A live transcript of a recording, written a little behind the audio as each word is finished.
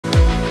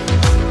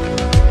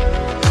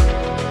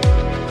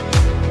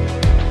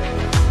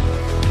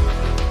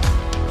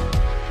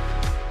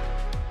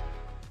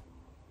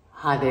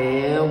Hi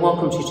there,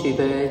 welcome to Two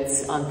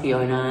Birds. I'm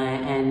Fiona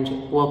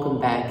and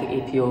welcome back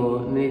if you're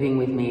moving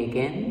with me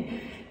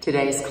again.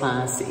 Today's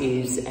class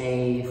is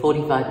a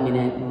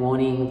 45-minute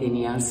morning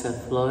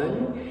Vinyasa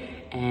flow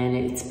and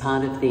it's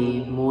part of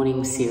the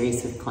morning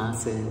series of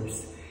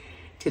classes.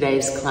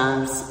 Today's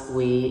class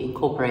we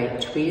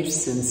incorporate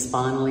twists and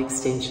spinal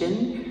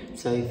extension.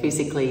 So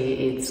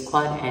physically it's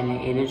quite an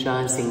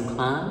energizing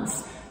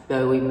class,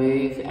 though we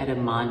move at a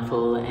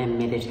mindful and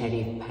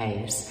meditative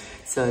pace.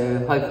 So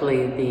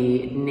hopefully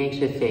the net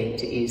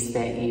effect is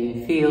that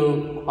you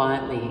feel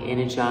quietly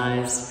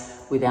energized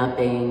without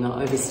being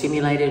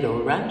overstimulated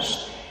or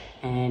rushed,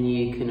 and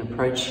you can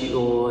approach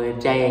your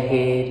day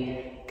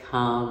ahead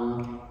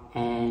calm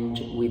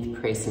and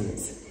with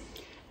presence.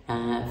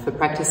 For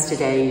practice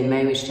today, you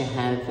may wish to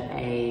have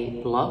a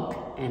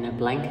block and a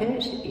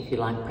blanket if you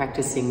like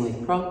practicing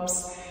with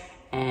props.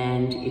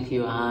 And if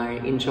you are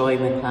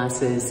enjoying the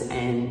classes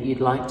and you'd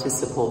like to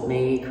support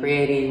me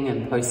creating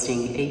and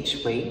posting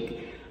each week,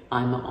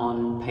 I'm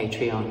on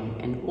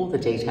Patreon and all the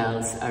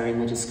details are in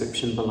the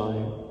description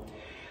below.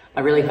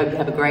 I really hope you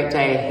have a great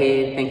day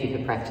ahead. Thank you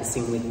for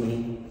practicing with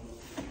me.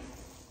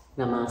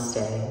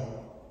 Namaste.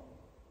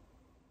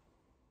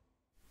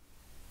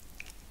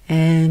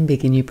 And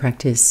begin your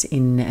practice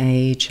in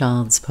a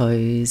child's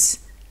pose,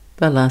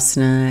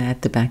 Balasana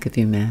at the back of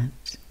your mat.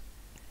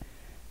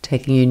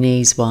 Taking your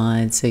knees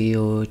wide so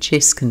your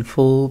chest can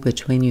fall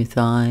between your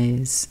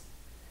thighs.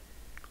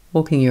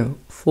 Walking your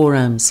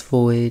forearms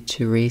forward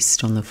to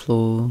rest on the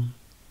floor.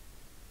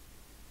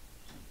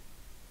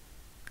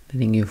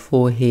 Letting your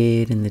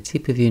forehead and the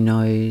tip of your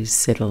nose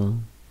settle.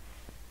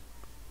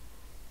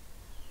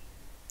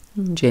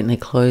 And gently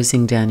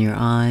closing down your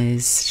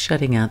eyes,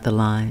 shutting out the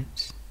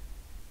light.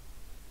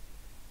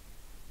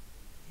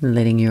 And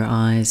letting your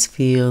eyes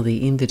feel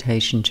the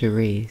invitation to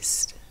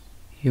rest.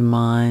 Your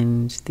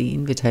mind, the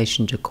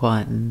invitation to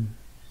quieten,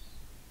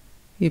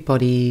 your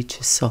body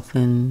to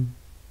soften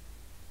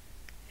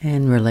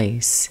and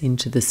release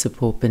into the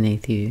support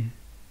beneath you.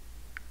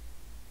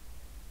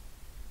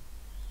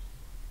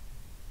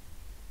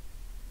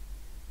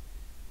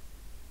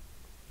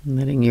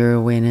 Letting your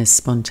awareness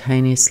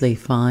spontaneously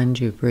find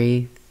your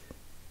breath.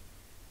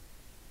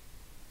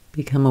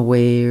 Become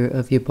aware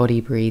of your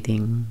body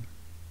breathing.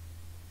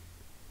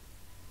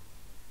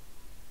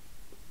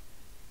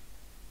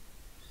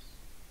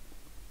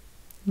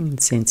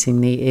 And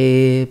sensing the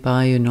air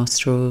by your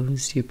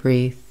nostrils, your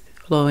breath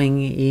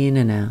flowing in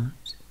and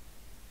out,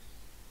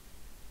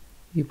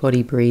 your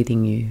body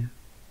breathing you.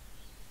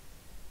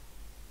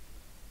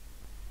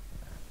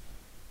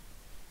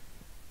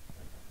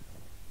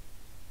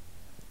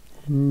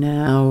 And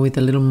now, with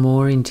a little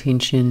more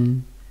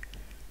intention,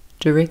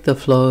 direct the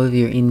flow of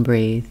your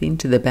in-breath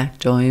into the back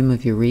dome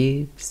of your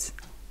ribs.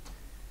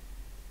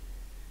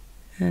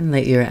 And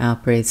let your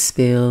out-breath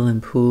spill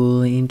and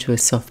pool into a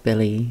soft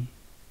belly.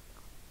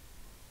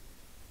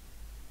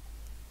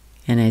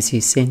 And as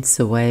you sense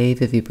the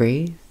wave of your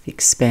breath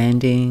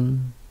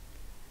expanding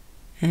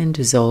and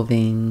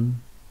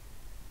dissolving,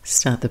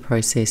 start the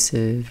process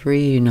of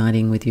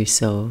reuniting with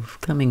yourself,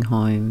 coming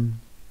home.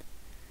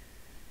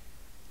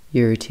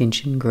 Your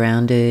attention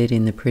grounded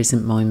in the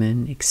present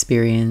moment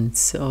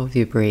experience of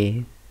your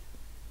breath.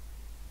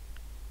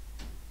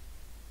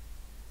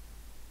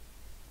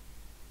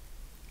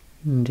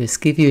 And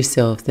just give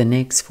yourself the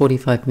next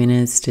 45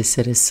 minutes to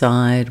set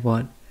aside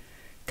what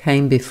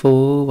came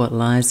before, what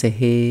lies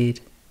ahead,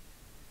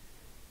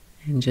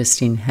 and just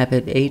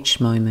inhabit each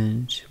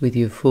moment with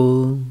your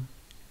full,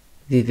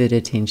 vivid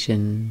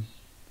attention,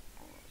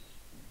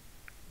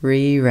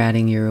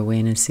 rerouting your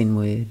awareness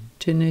inward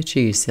to nurture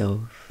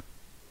yourself.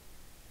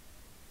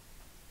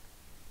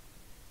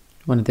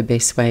 One of the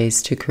best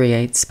ways to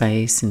create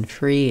space and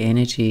free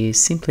energy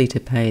is simply to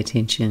pay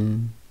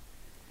attention.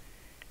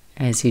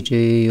 As you do,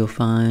 you'll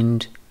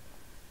find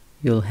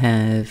you'll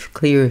have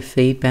clearer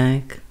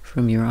feedback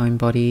from your own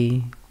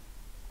body,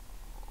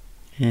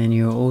 and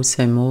you're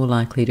also more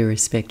likely to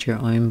respect your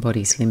own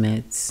body's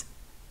limits.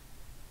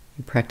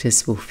 Your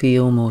practice will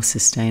feel more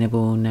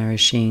sustainable,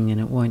 nourishing, and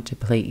it won't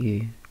deplete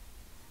you.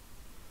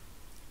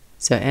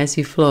 So as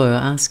you flow,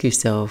 ask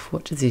yourself,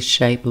 what does this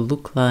shape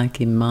look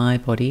like in my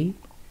body?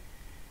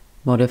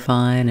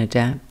 Modify and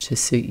adapt to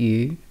suit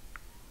you.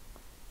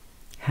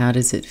 How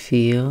does it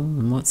feel,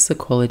 and what's the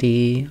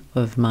quality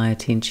of my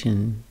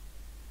attention?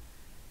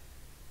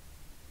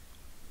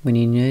 When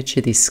you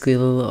nurture this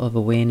skill of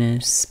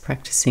awareness,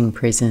 practicing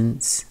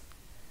presence,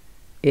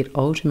 it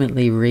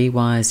ultimately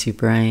rewires your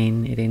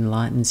brain, it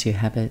enlightens your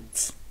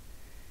habits,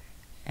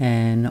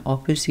 and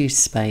offers you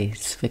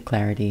space for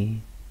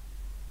clarity.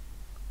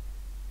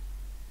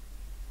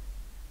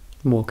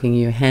 Walking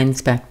your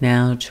hands back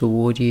now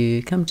toward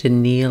you, come to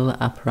kneel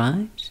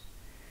upright,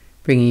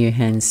 bringing your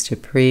hands to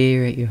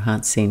prayer at your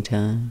heart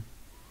center.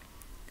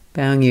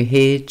 Bowing your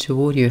head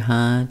toward your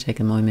heart, take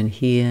a moment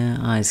here,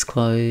 eyes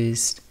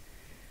closed,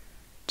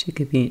 to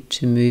commit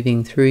to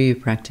moving through your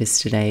practice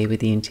today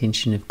with the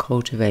intention of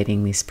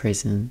cultivating this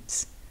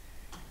presence.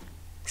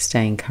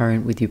 Staying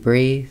current with your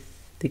breath,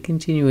 the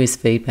continuous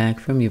feedback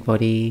from your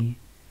body,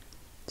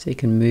 so you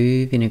can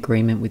move in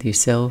agreement with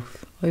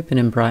yourself, open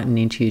and brighten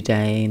into your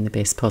day in the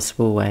best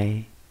possible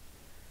way.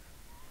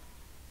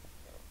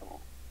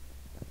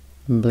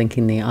 And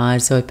blinking the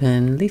eyes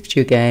open, lift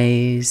your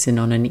gaze, and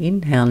on an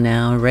inhale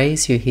now,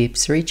 raise your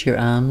hips, reach your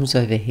arms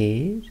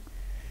overhead. And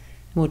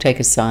we'll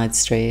take a side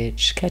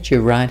stretch, catch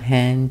your right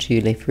hand to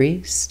your left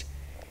wrist,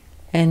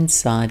 and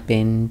side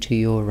bend to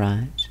your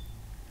right.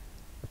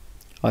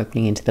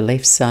 Opening into the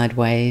left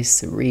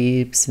sideways, the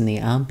ribs and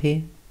the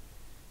armpit.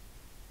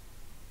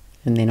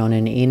 And then on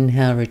an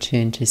inhale,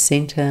 return to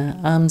center,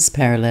 arms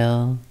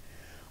parallel.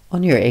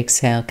 On your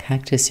exhale,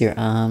 cactus your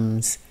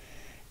arms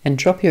and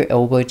drop your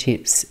elbow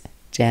tips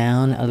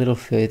down a little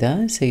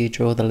further, so you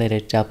draw the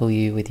letter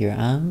W with your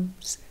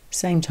arms.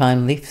 Same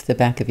time, lift the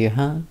back of your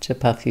heart to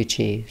puff your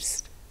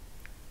chest.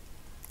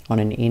 On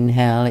an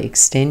inhale,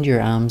 extend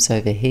your arms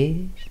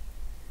overhead.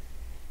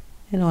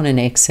 And on an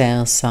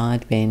exhale,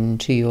 side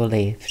bend to your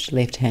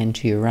left hand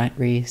to your right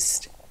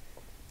wrist,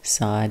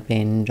 side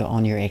bend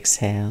on your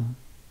exhale.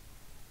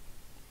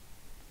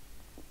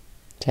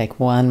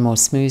 Take one more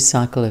smooth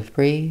cycle of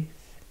breath.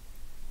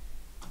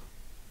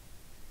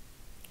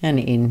 And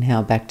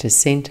inhale back to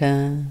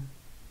center.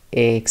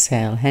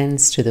 Exhale,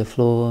 hands to the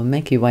floor.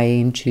 Make your way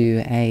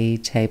into a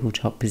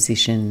tabletop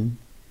position.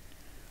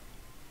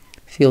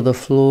 Feel the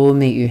floor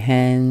meet your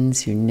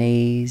hands, your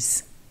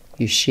knees,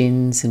 your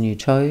shins and your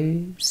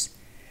toes.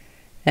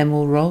 And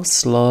we'll roll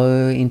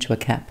slow into a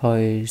cat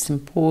pose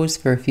and pause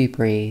for a few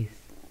breaths.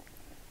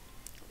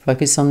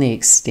 Focus on the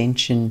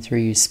extension through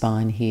your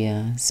spine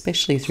here,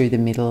 especially through the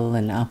middle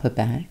and upper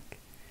back.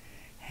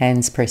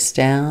 Hands press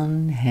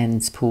down,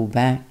 hands pull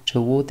back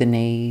toward the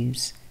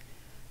knees,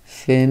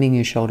 firming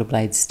your shoulder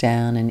blades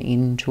down and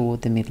in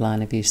toward the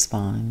midline of your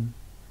spine.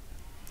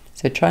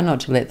 So try not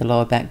to let the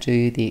lower back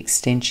do the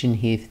extension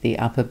here for the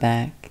upper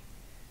back.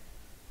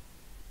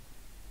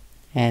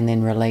 And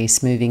then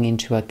release, moving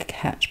into a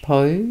cat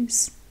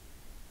pose.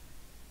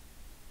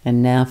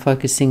 And now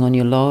focusing on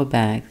your lower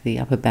back. The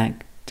upper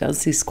back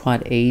does this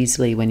quite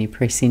easily when you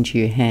press into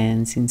your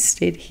hands.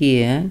 Instead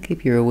here,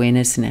 keep your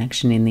awareness and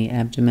action in the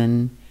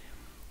abdomen,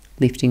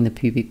 lifting the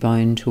pubic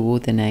bone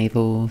toward the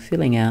navel,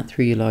 filling out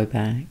through your low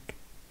back.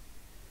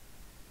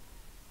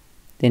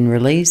 Then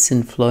release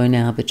and flow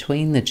now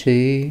between the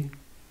two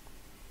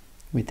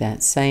with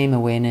that same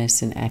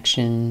awareness and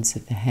actions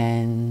of the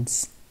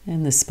hands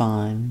and the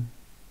spine.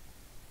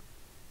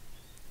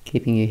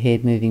 Keeping your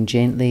head moving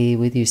gently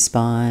with your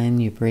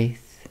spine, your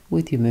breath,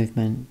 with your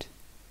movement.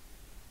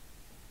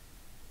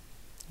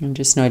 And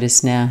just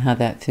notice now how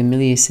that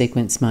familiar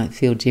sequence might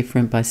feel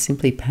different by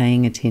simply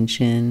paying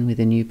attention with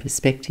a new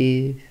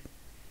perspective.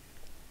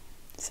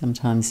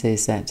 Sometimes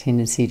there's that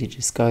tendency to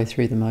just go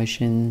through the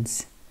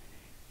motions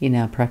in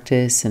our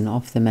practice and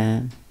off the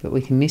mat, but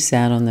we can miss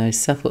out on those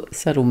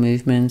subtle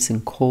movements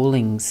and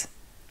callings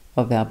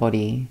of our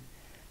body,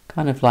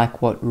 kind of like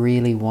what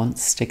really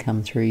wants to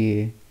come through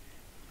you.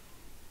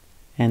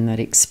 And that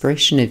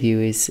expression of you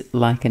is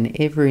like an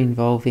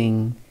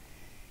ever-involving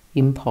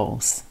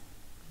impulse.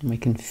 And we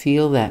can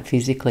feel that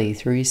physically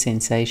through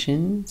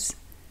sensations.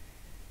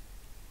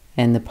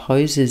 And the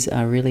poses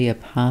are really a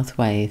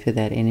pathway for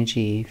that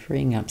energy,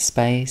 freeing up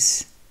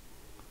space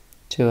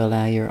to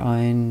allow your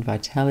own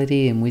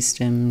vitality and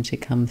wisdom to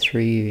come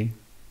through you.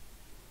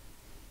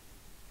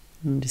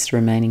 And just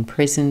remaining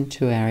present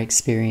to our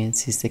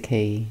experience is the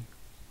key.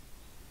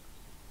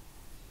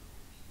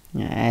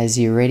 As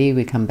you're ready,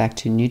 we come back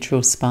to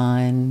neutral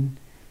spine.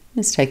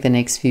 Let's take the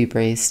next few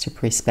breaths to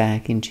press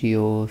back into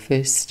your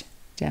first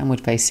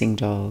downward facing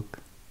dog.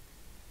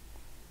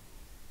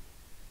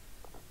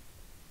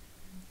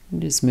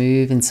 And just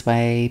move and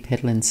sway,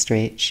 pedal and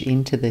stretch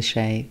into the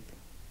shape.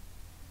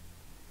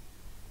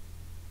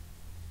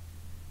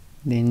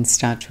 Then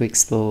start to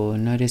explore.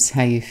 Notice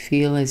how you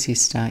feel as you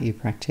start your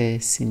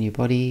practice in your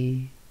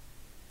body,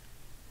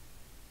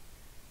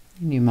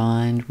 in your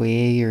mind,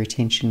 where your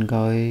attention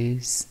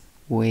goes,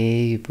 where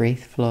your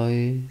breath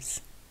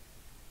flows.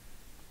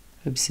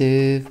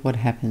 Observe what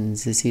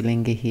happens as you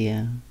linger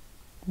here.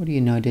 What do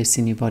you notice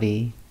in your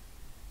body?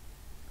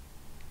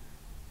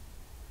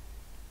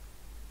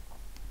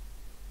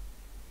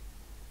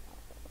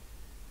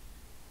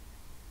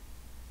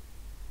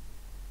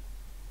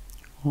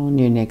 On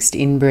your next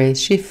in-breath,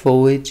 shift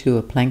forward to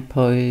a plank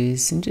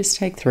pose and just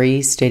take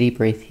 3 steady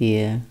breaths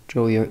here.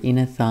 Draw your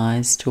inner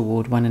thighs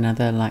toward one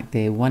another like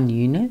they're one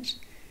unit.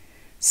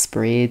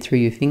 Spread through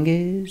your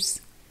fingers.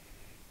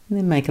 And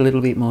then make a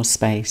little bit more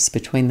space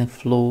between the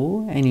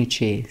floor and your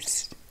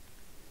chest.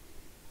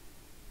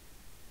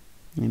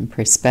 And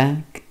press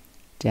back,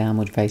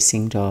 downward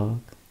facing dog.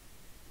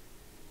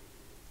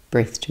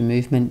 Breath to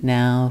movement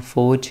now,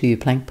 forward to your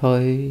plank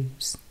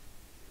pose.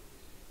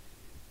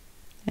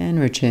 And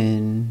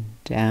return,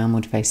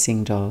 downward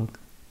facing dog.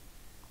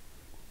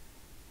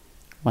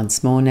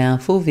 Once more now,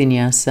 full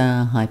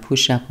vinyasa, high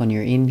push up on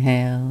your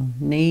inhale,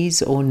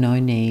 knees or no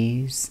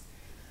knees,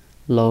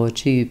 lower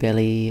to your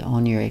belly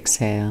on your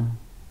exhale.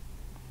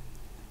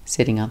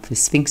 Setting up for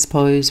Sphinx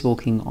pose,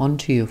 walking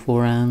onto your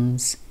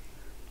forearms.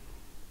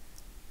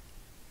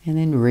 And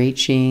then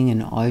reaching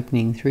and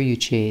opening through your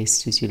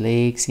chest as your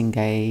legs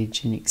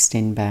engage and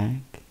extend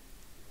back.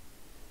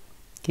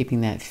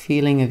 Keeping that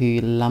feeling of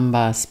your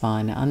lumbar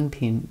spine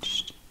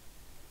unpinched.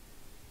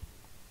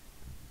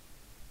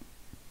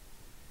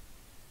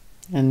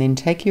 And then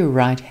take your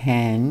right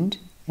hand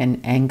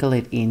and angle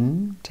it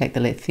in. Take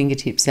the left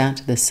fingertips out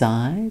to the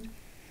side.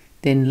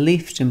 Then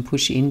lift and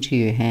push into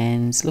your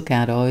hands. Look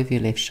out over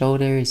your left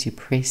shoulder as you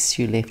press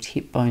your left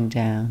hip bone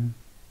down.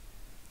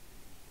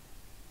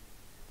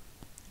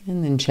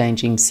 And then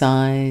changing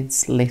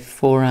sides, left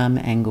forearm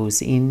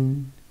angles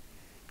in.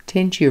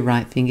 Tend your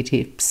right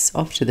fingertips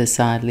off to the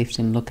side, lift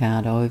and look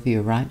out over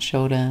your right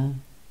shoulder.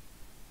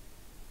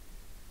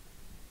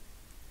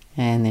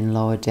 And then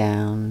lower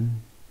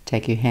down.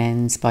 Take your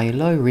hands by your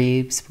low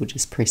ribs, we'll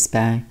just press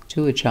back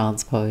to a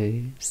child's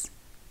pose.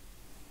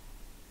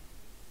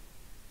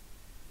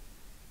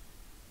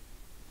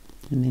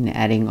 And then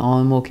adding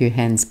on, walk your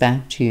hands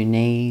back to your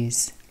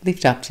knees,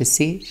 lift up to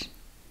sit.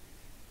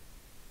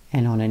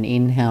 And on an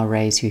inhale,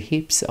 raise your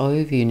hips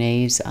over your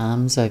knees,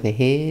 arms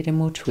overhead, and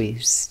we'll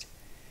twist.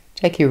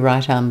 Take your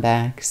right arm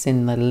back,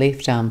 send the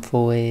left arm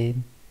forward.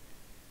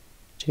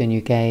 Turn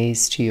your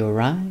gaze to your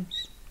right.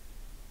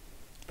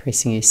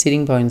 Pressing your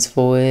sitting bones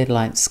forward,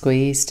 light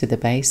squeeze to the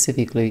base of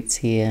your glutes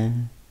here.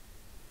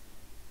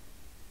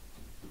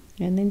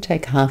 And then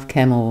take half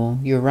camel,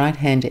 your right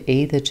hand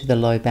either to the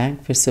low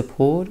back for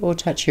support or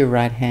touch your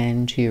right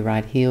hand to your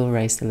right heel,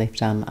 raise the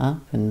left arm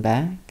up and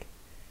back,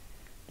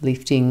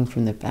 lifting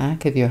from the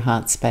back of your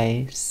heart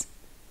space.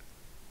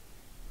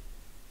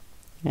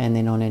 And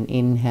then on an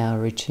inhale,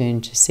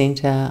 return to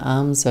center,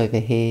 arms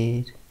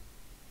overhead.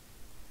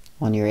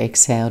 On your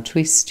exhale,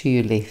 twist to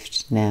your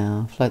left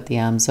now. Float the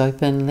arms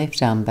open,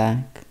 left arm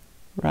back,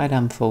 right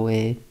arm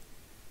forward.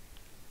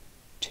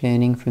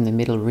 Turning from the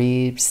middle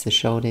ribs, the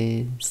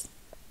shoulders.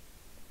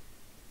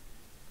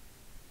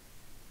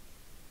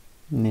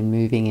 And then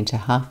moving into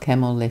half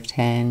camel, left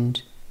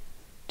hand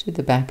to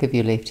the back of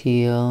your left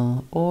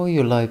heel or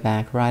your low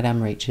back, right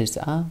arm reaches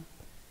up.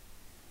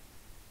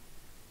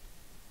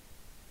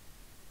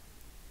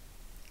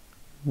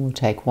 We'll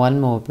take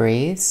one more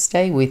breath.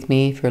 Stay with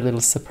me for a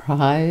little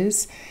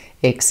surprise.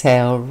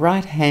 Exhale,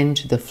 right hand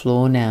to the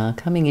floor now,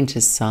 coming into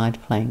side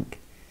plank.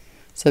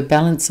 So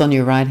balance on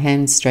your right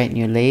hand, straighten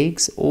your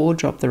legs, or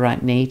drop the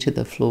right knee to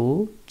the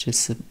floor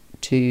just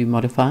to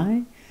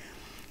modify.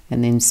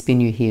 And then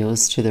spin your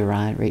heels to the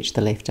right, reach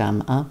the left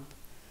arm up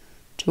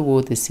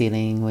toward the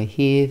ceiling. We're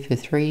here for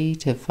 3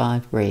 to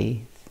 5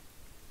 breaths.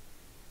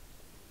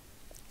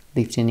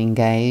 Lift and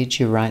engage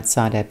your right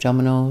side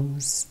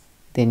abdominals.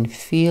 Then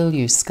feel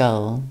your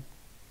skull,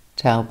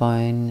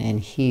 tailbone and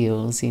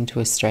heels into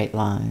a straight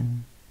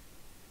line.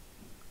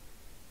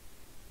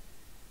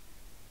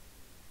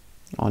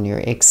 On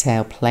your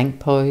exhale, plank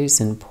pose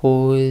and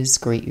pause,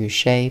 greet your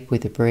shape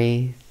with a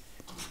breath.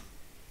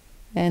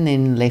 And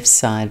then left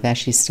side,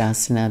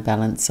 Vashisthasana,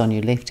 balance on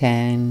your left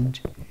hand,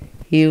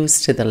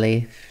 heels to the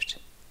left.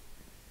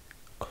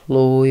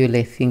 Claw your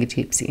left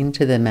fingertips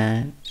into the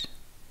mat.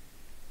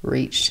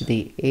 Reach to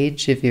the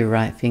edge of your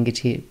right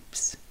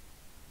fingertips.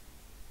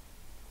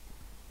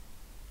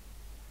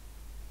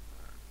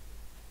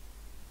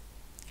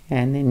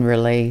 And then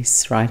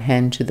release, right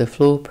hand to the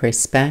floor,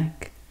 press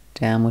back,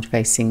 downward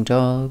facing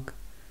dog,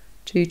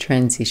 to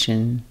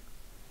transition.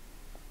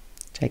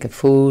 Take a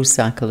full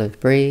cycle of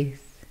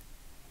breath.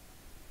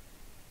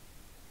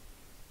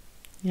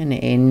 And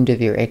end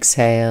of your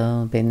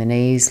exhale, bend the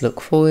knees, look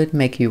forward,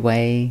 make your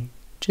way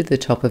to the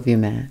top of your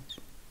mat.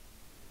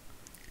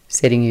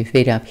 Setting your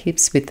feet up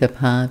hips width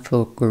apart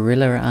for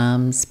gorilla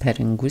arms,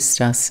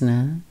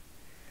 Padangusthasana.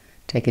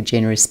 Take a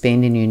generous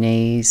bend in your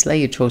knees, lay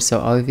your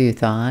torso over your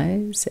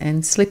thighs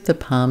and slip the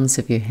palms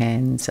of your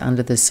hands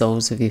under the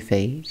soles of your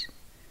feet.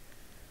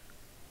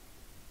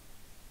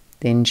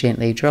 Then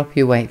gently drop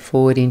your weight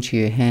forward into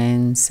your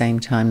hands, same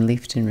time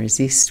lift and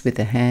resist with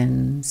the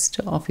hands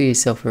to offer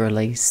yourself a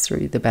release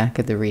through the back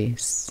of the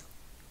wrists.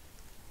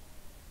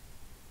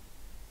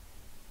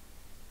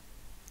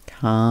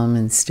 Calm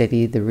and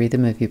steady the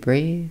rhythm of your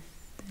breath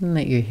and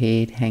let your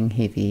head hang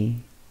heavy.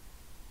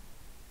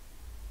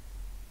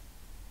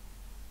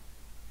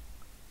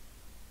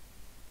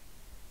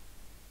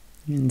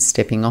 And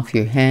stepping off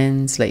your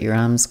hands, let your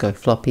arms go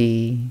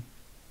floppy.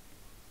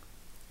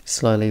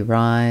 Slowly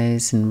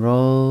rise and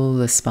roll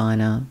the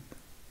spine up.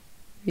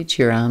 Reach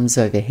your arms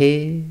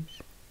overhead.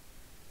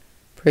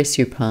 Press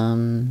your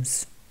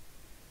palms.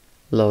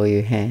 Lower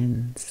your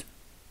hands.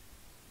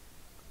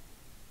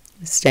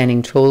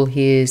 Standing tall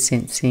here,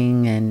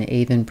 sensing an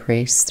even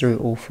press through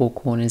all 4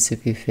 corners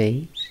of your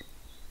feet.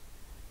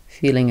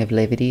 Feeling of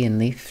levity and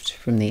lift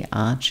from the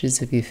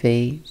arches of your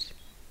feet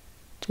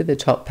to the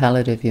top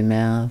palate of your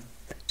mouth,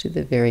 to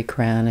the very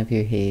crown of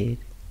your head.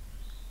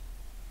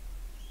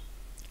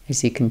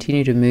 As you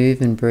continue to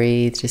move and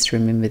breathe, just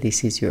remember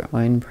this is your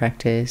own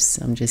practice.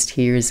 I'm just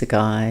here as a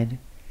guide,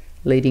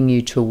 leading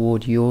you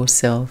toward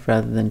yourself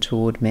rather than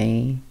toward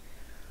me,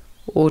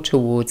 or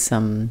toward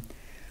some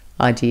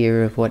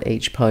idea of what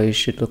each pose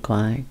should look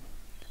like.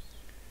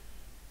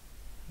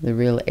 The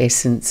real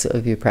essence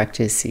of your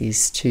practice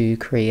is to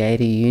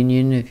create a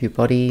union of your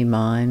body,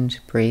 mind,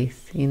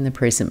 breath in the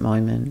present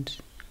moment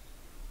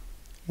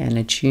and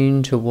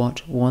attune to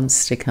what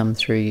wants to come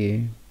through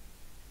you.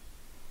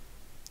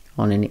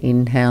 On an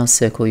inhale,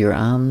 circle your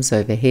arms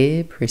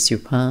overhead, press your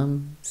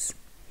palms.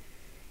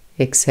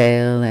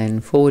 Exhale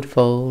and forward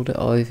fold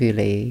over your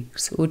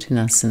legs,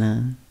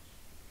 Uttanasana.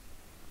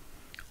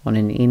 On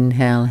an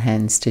inhale,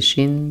 hands to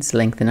shins,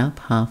 lengthen up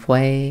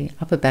halfway,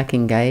 upper back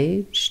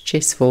engaged,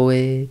 chest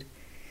forward.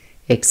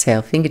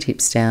 Exhale,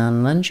 fingertips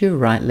down, lunge your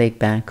right leg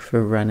back for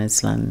a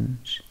runner's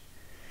lunge.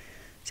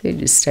 So you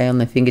just stay on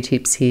the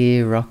fingertips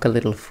here, rock a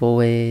little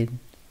forward,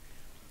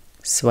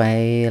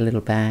 sway a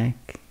little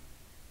back.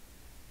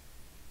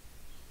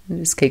 And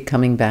just keep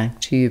coming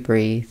back to your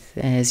breath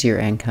as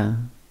your anchor.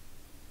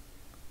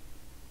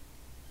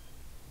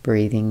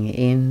 Breathing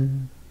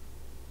in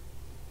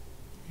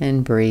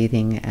and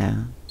breathing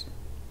out.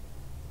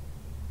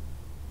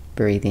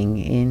 Breathing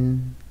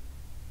in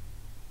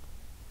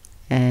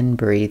and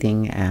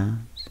breathing out.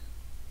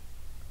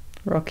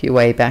 Rock your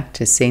way back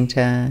to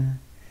center.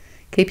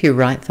 Keep your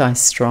right thigh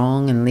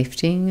strong and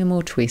lifting, and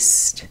we'll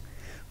twist.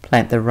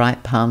 Plant the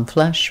right palm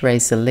flush,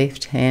 raise the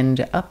left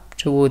hand up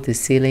toward the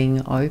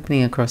ceiling,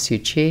 opening across your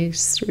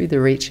chest, through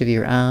the reach of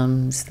your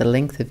arms, the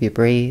length of your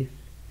breath.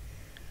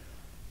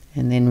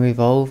 And then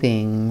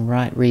revolving,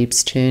 right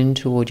ribs turn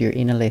toward your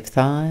inner left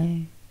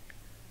thigh.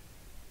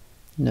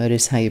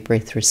 Notice how your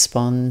breath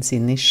responds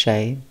in this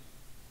shape.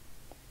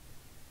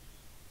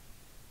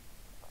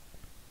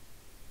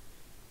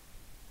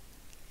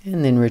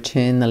 And then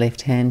return the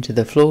left hand to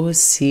the floor,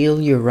 seal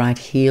your right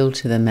heel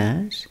to the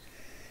mat,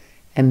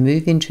 and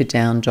move into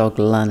down dog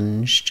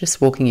lunge,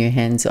 just walking your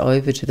hands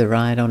over to the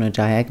right on a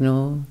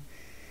diagonal.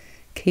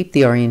 Keep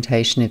the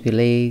orientation of your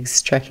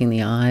legs, tracking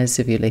the eyes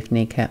of your left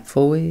kneecap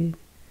forward.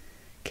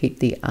 Keep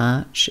the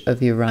arch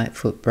of your right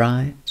foot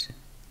bright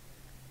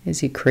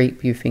as you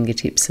creep your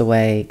fingertips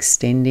away,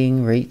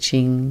 extending,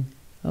 reaching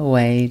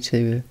away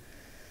to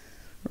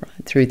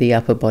right through the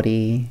upper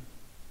body.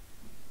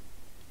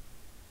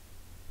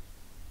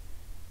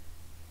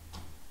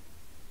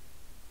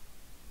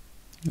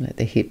 Let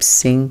the hips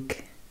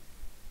sink.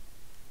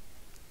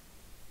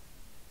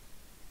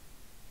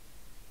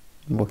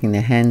 Walking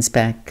the hands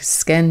back,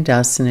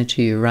 Skandasana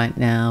to your right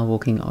now,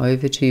 walking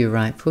over to your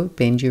right foot,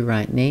 bend your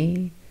right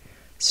knee.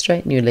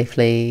 Straighten your left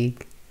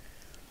leg,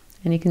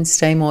 and you can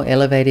stay more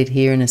elevated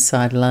here in a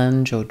side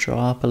lunge or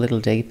drop a little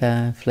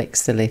deeper.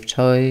 Flex the left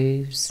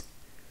toes,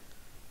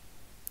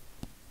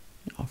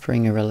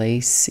 offering a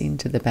release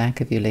into the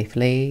back of your left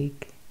leg.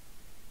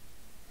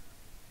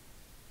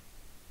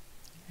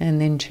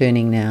 And then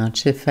turning now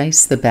to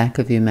face the back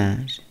of your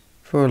mat.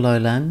 For a low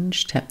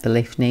lunge, tap the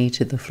left knee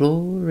to the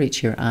floor,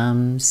 reach your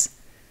arms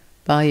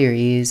by your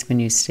ears when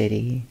you're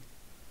steady.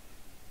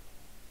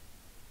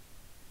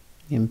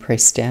 And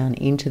press down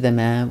into the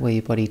mat where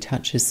your body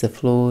touches the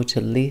floor to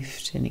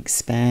lift and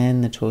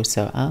expand the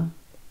torso up.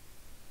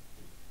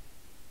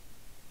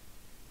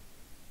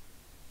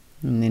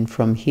 And then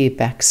from here,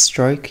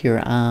 backstroke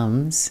your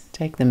arms,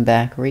 take them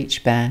back,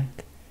 reach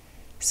back.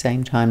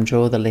 Same time,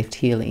 draw the left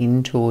heel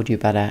in toward your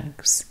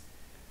buttocks.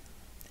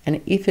 And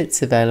if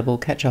it's available,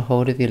 catch a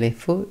hold of your left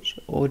foot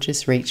or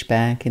just reach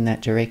back in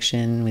that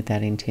direction with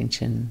that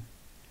intention.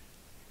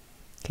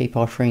 Keep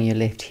offering your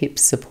left hip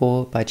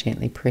support by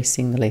gently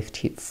pressing the left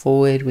hip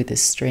forward with the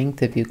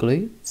strength of your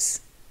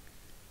glutes.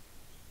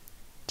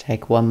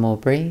 Take one more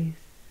breath.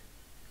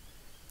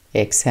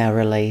 Exhale,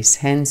 release.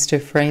 Hands to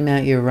frame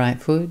out your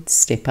right foot.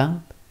 Step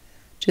up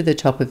to the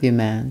top of your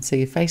mat. So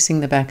you're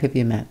facing the back of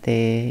your mat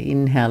there.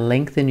 Inhale,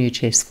 lengthen your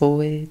chest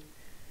forward.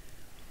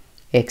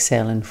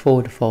 Exhale and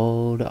forward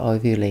fold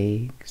over your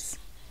legs.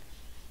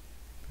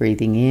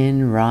 Breathing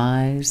in,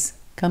 rise,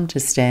 come to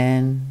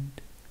stand.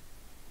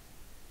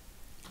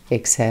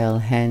 Exhale,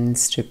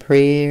 hands to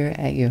prayer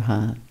at your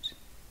heart.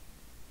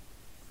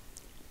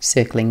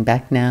 Circling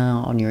back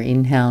now on your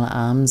inhale,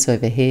 arms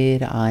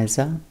overhead, eyes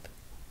up.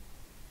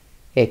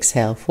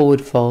 Exhale,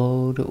 forward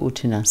fold,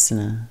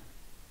 Uttanasana.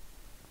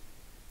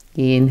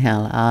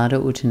 Inhale,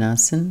 Ardha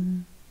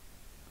Uttanasana.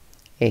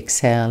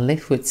 Exhale,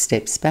 left foot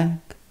steps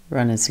back,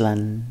 runner's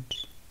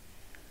lunge.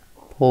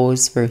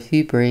 Pause for a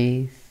few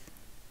breaths.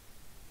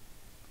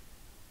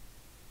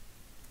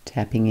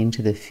 Tapping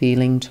into the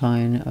feeling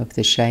tone of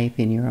the shape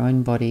in your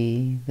own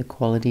body, the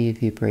quality of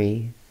your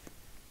breath.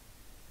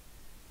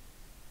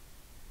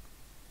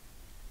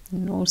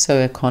 And also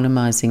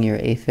economizing your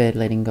effort,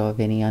 letting go of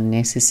any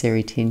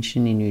unnecessary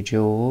tension in your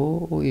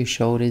jaw or your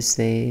shoulders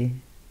there.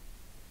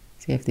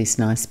 So you have this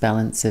nice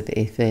balance of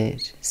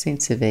effort,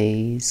 sense of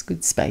ease,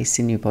 good space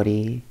in your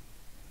body.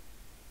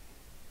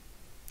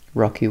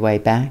 Rock your way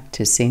back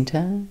to center,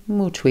 and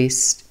we'll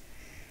twist.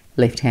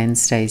 Left hand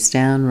stays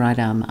down, right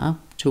arm up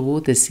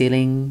toward the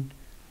ceiling,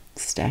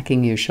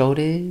 stacking your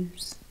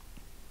shoulders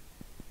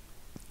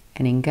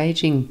and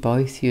engaging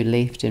both your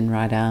left and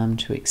right arm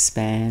to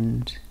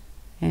expand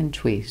and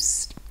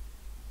twist.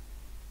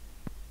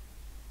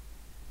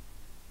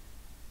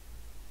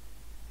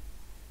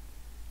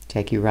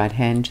 Take your right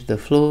hand to the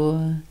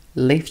floor,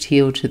 left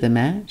heel to the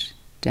mat,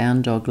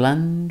 down dog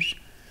lunge,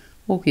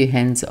 walk your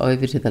hands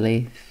over to the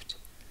left,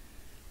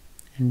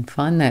 and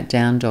find that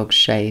down dog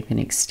shape and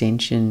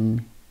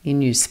extension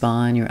in your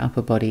spine, your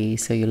upper body,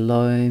 so your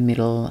low,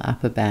 middle,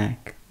 upper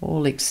back,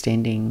 all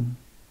extending.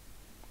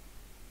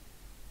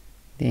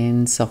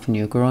 Then soften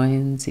your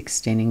groins,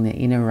 extending the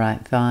inner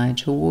right thigh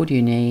toward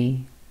your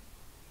knee.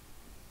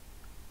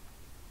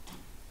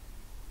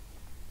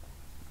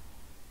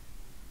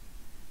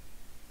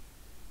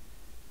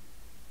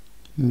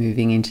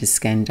 Moving into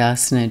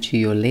Skandasana to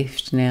your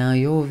left now,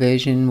 your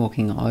version,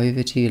 walking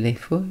over to your left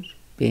foot.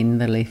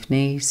 Bend the left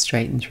knee,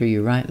 straighten through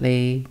your right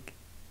leg.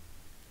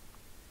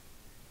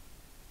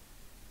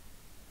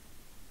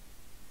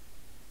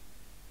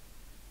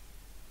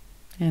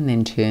 And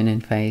then turn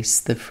and face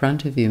the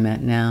front of your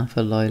mat now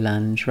for low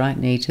lunge. Right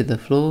knee to the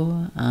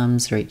floor,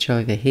 arms reach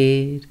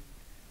overhead.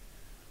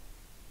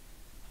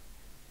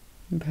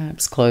 And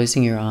perhaps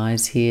closing your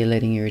eyes here,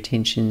 letting your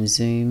attention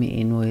zoom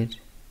inward,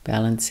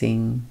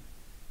 balancing,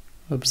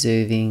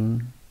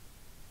 observing.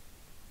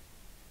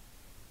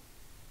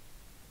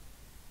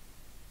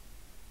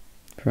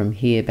 From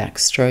here,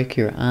 backstroke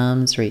your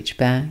arms, reach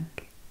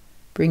back.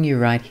 Bring your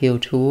right heel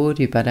toward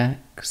your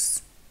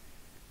buttocks.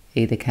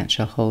 Either catch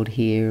a hold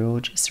here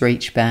or just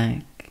reach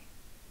back.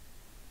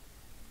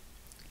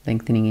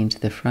 Lengthening into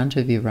the front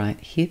of your right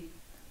hip.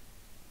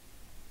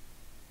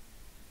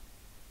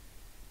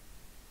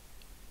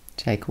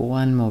 Take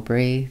one more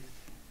breath.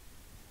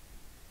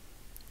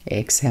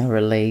 Exhale,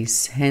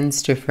 release.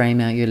 Hands to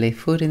frame out your left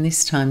foot, and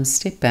this time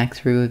step back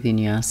through a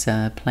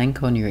vinyasa.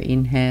 Plank on your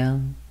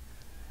inhale.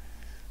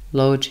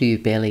 Lower to your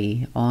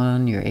belly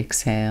on your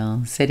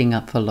exhale, setting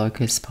up for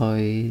locust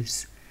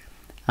pose.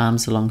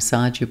 Arms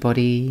alongside your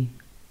body.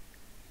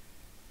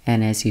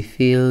 And as you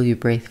feel your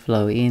breath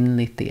flow in,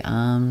 lift the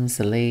arms,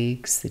 the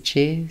legs, the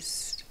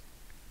chest.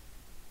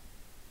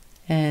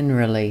 And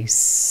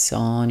release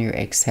on your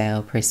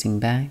exhale, pressing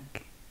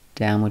back,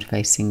 downward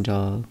facing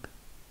dog.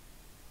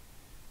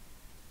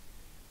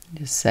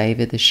 Just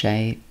savor the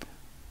shape.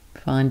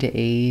 Find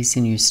ease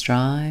in your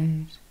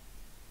stride.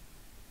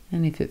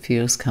 And if it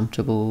feels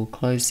comfortable,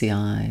 close the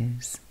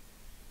eyes.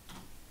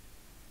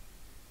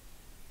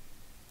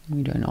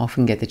 We don't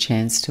often get the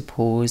chance to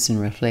pause and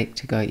reflect,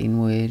 to go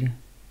inward.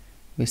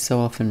 We're so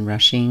often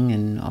rushing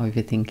and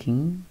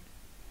overthinking.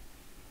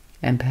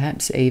 And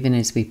perhaps even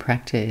as we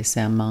practice,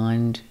 our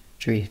mind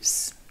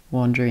drifts,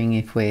 wondering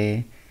if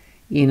we're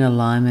in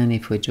alignment,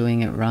 if we're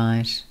doing it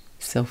right,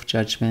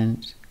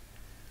 self-judgment.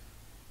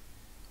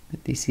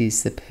 But this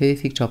is the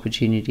perfect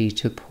opportunity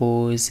to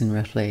pause and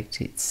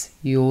reflect. It's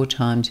your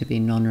time to be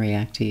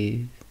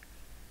non-reactive.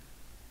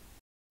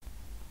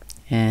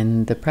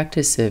 And the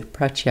practice of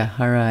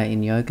pratyahara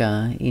in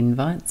yoga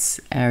invites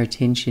our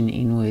attention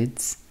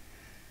inwards,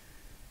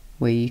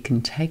 where you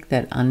can take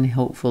that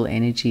unhelpful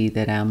energy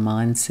that our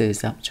mind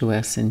serves up to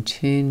us and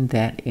turn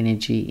that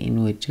energy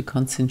inward to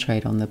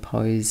concentrate on the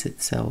pose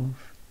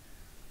itself.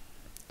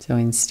 So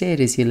instead,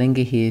 as you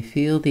linger here,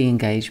 feel the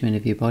engagement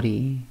of your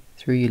body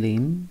through your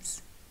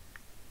limbs.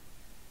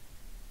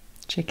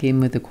 Check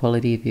in with the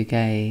quality of your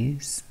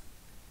gaze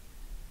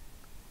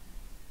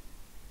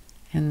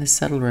and the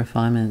subtle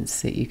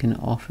refinements that you can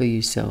offer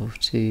yourself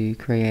to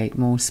create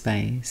more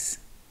space.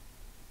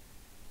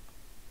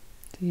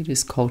 So you're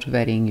just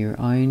cultivating your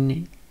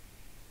own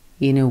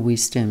inner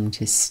wisdom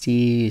to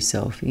steer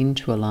yourself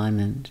into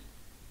alignment.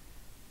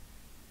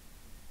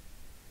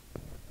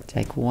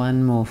 Take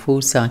one more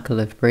full cycle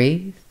of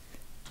breath.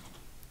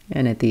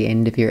 And at the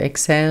end of your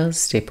exhale,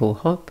 step or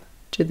hop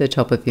to the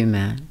top of your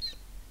mat.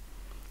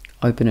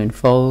 Open and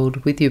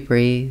fold with your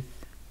breath.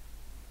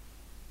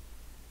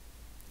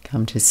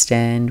 Come to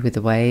stand with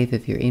the wave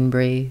of your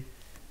in-breath.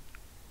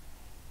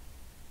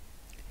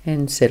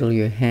 And settle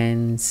your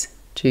hands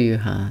to your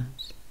heart.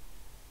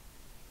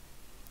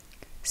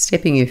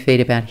 Stepping your feet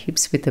about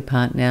hips width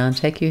apart now,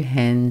 take your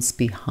hands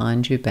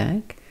behind your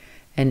back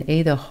and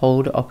either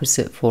hold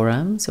opposite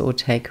forearms or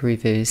take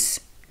reverse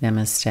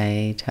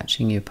Namaste,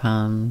 touching your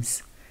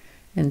palms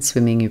and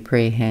swimming your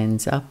prayer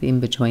hands up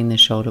in between the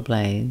shoulder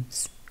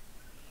blades.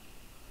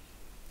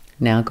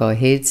 Now go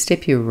ahead,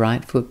 step your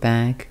right foot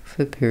back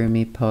for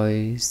pyramid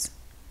pose.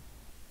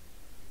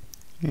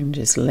 And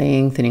just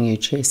lengthening your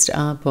chest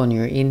up on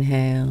your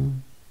inhale.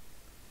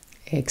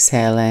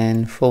 Exhale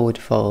and forward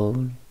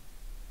fold.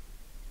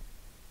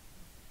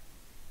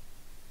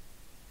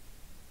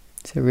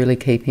 So really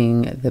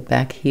keeping the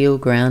back heel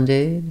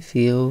grounded,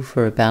 feel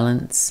for a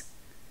balance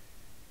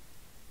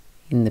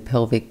in the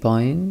pelvic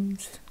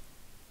bones.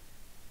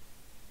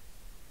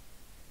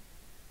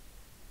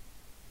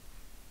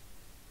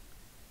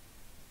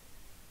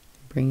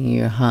 Bringing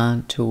your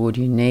heart toward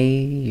your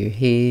knee, your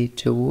head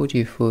toward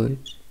your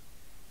foot.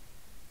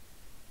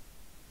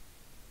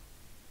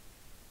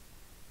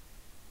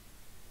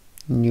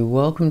 And you're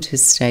welcome to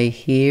stay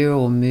here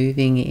or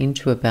moving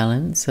into a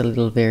balance, a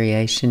little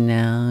variation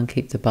now.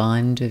 Keep the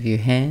bind of your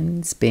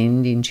hands,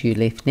 bend into your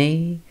left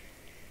knee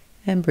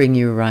and bring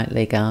your right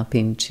leg up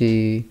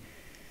into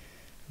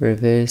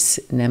reverse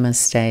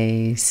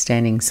Namaste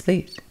standing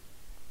split.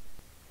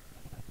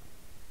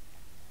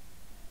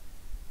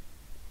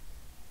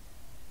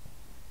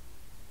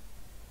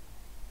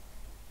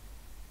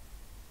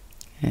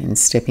 And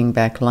stepping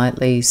back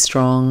lightly,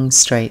 strong,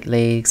 straight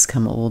legs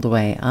come all the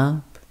way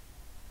up.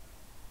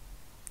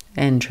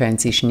 And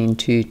transition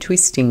into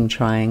twisting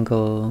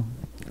triangle.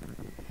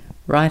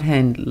 Right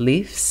hand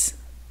lifts,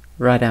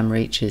 right arm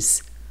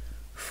reaches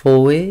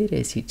forward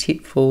as you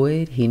tip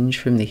forward, hinge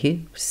from the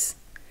hips.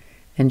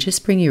 And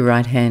just bring your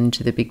right hand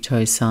to the big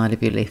toe side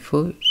of your left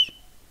foot.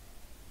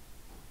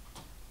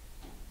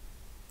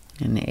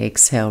 And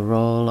exhale,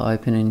 roll,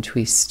 open and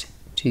twist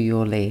to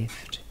your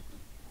left.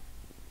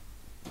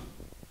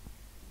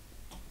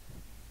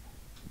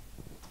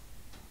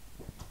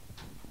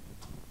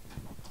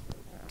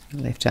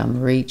 Left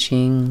arm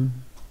reaching,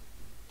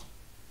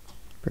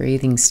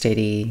 breathing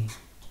steady.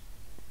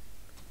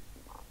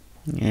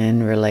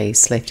 And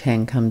release. Left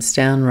hand comes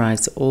down,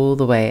 rise all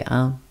the way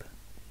up.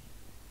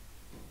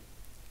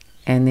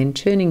 And then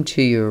turning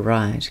to your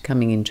right,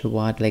 coming into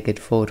wide-legged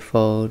forward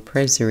fold,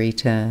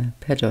 Prasarita,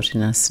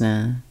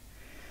 Padottanasana.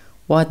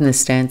 Widen the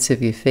stance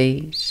of your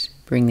feet.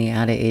 Bring the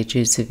outer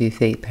edges of your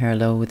feet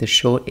parallel with the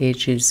short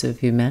edges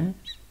of your mat.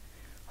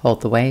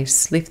 Hold the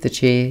waist, lift the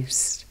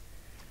chest.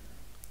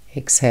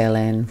 Exhale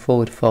and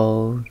forward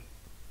fold.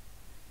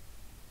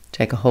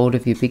 Take a hold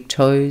of your big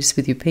toes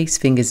with your peace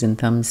fingers and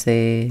thumbs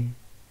there.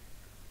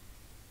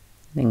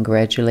 Then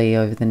gradually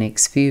over the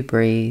next few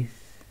breaths,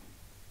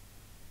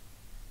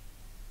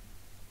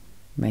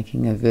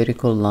 making a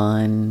vertical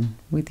line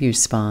with your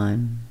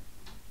spine.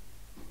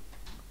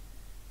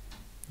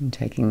 And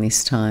taking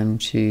this time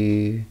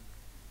to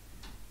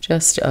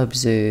just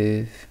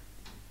observe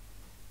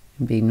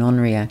and be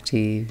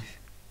non-reactive.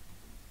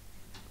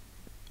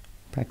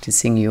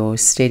 Practicing your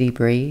steady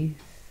breath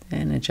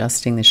and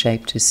adjusting the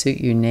shape to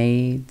suit your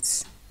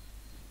needs.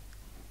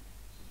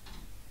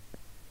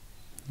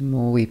 The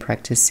more we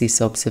practice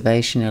this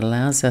observation, it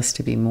allows us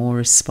to be more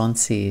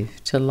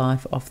responsive to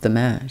life off the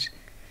mat.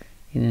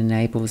 It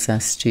enables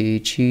us to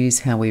choose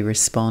how we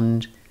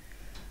respond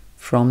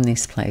from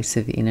this place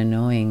of inner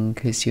knowing,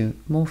 because you're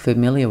more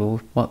familiar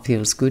with what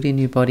feels good in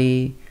your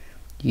body,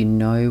 you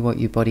know what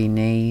your body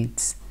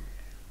needs.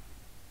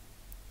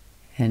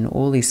 And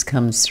all this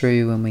comes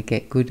through when we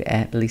get good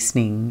at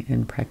listening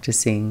and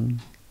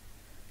practicing.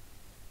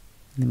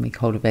 And then we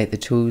cultivate the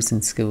tools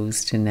and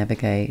skills to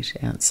navigate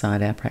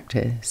outside our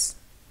practice.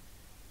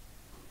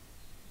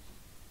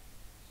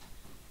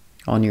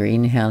 On your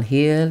inhale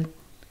here,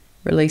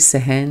 release the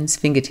hands,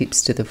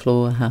 fingertips to the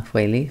floor,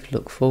 halfway lift,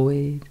 look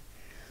forward.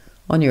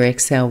 On your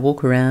exhale,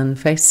 walk around,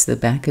 face the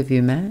back of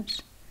your mat,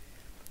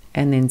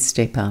 and then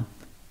step up.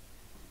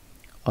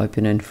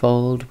 Open and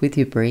fold with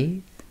your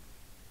breath.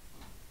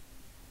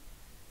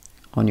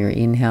 On your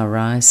inhale,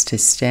 rise to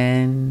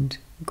stand,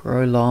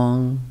 grow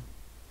long,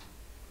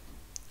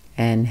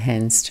 and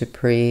hands to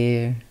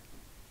prayer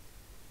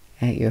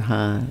at your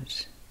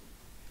heart.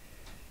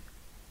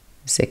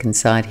 Second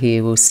side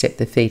here, we'll step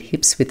the feet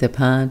hips width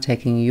apart,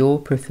 taking your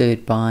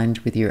preferred bind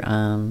with your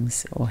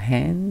arms or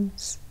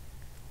hands.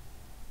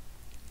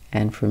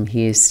 And from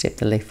here, step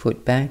the left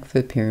foot back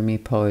for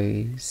pyramid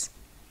pose.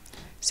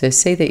 So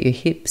see that your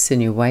hips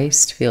and your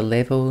waist feel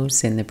level.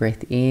 Send the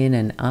breath in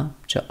and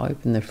up to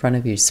open the front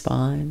of your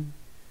spine.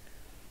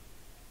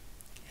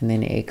 And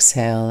then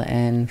exhale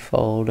and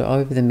fold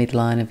over the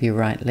midline of your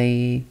right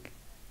leg.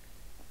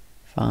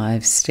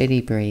 5,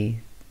 steady breathe.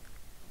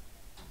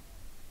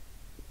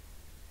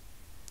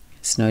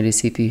 Just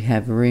notice if you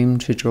have room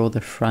to draw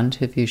the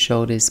front of your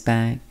shoulders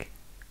back,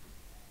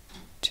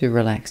 to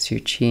relax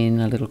your chin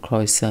a little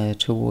closer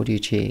toward your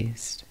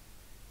chest.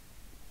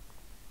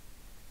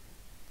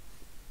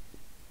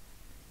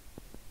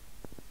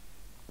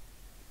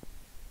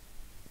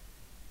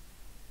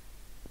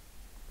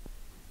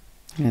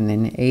 And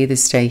then either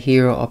stay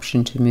here or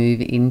option to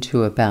move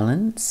into a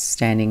balance,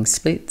 standing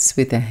splits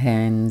with the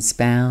hands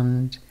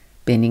bound,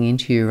 bending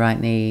into your right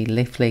knee,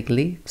 left leg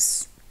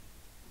lifts.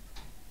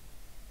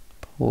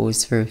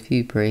 Pause for a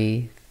few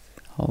breaths,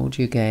 hold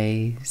your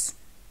gaze.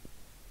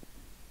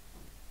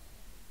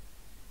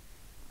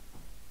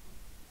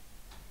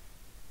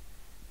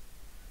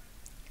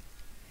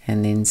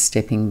 And then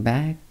stepping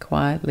back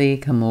quietly,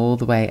 come all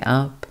the way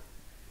up.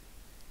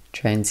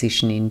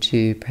 Transition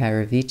into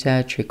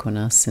Paravita,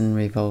 Trikonasana,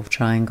 revolve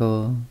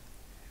triangle.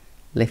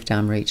 Left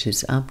arm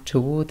reaches up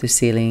toward the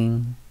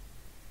ceiling.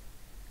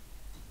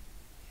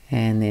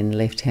 And then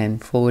left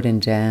hand forward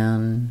and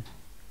down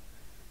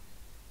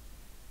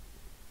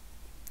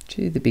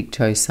to the big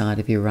toe side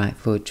of your right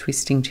foot.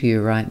 Twisting to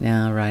your right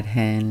now, right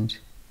hand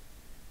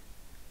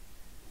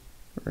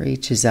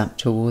reaches up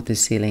toward the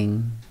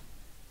ceiling.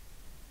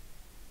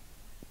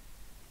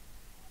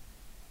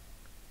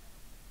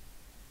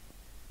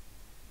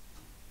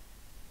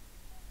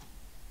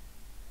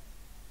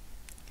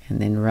 And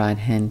then right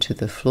hand to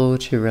the floor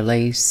to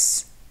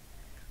release.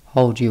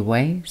 Hold your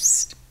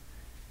waist.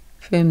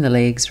 Firm the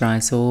legs,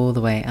 rise all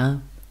the way up.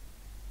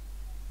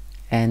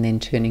 And then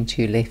turning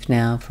to your left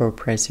now for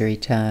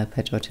Prasarita,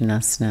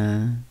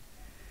 Padottanasana.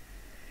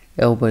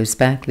 Elbows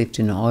back, lift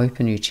and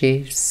open your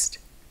chest.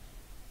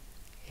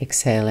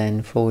 Exhale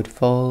and forward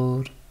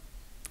fold.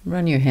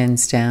 Run your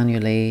hands down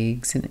your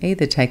legs and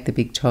either take the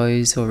big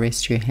toes or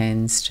rest your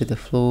hands to the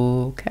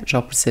floor. Catch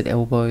opposite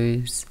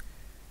elbows.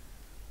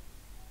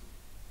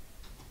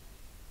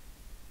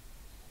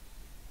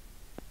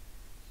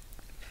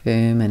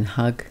 Firm and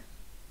hug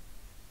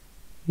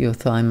your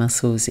thigh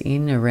muscles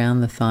in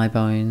around the thigh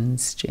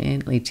bones.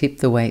 Gently tip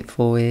the weight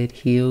forward,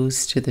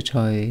 heels to the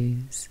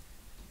toes.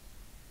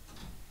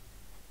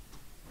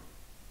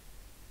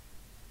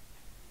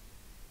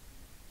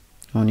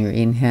 On your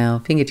inhale,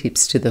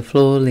 fingertips to the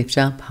floor, lift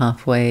up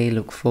halfway,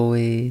 look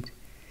forward.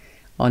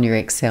 On your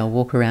exhale,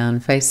 walk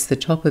around, face the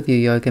top of your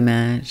yoga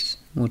mat.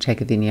 We'll take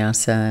a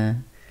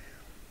vinyasa,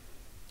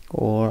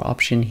 or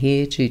option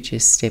here to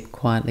just step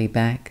quietly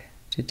back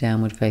to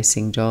downward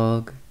facing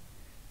dog,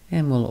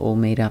 and we'll all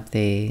meet up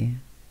there.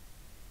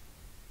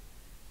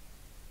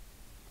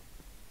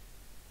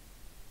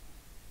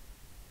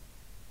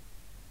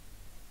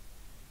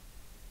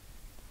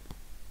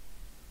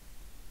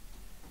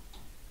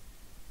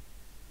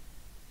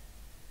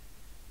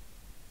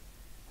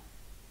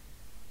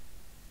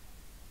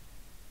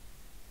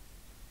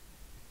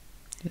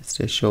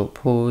 Just a short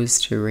pause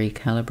to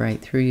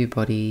recalibrate through your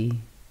body.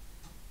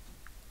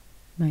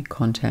 Make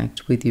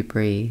contact with your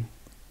breath.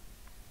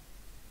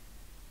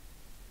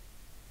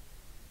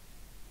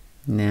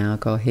 Now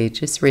go ahead,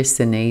 just rest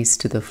the knees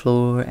to the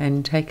floor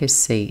and take a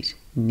seat,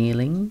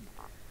 kneeling.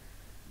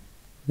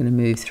 We're going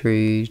to move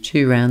through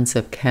 2 rounds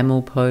of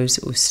camel pose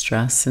or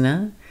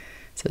shavasana.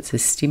 So it's a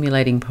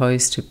stimulating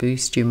pose to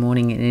boost your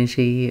morning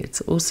energy.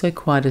 It's also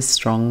quite a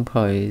strong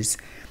pose,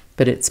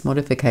 but its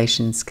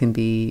modifications can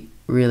be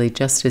really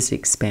just as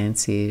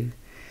expansive.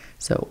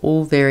 So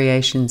all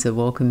variations are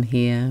welcome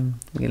here.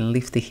 We're going to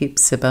lift the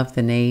hips above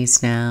the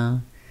knees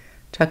now.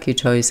 Tuck your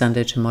toes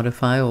under to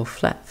modify, or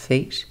flat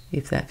feet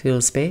if that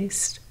feels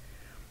best.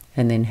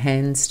 And then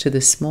hands to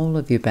the small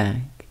of your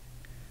back.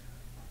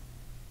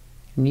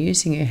 And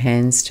using your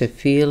hands to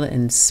feel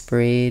and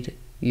spread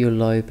your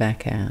low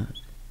back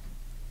out.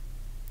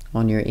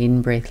 On your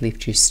in-breath,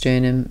 lift your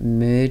sternum,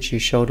 merge your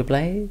shoulder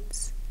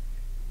blades.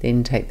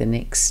 Then take the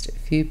next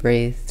few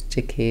breaths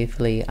to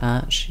carefully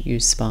arch your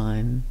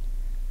spine.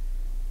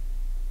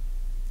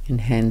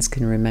 And hands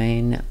can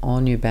remain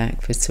on your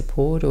back for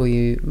support, or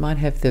you might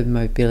have the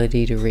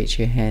mobility to reach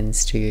your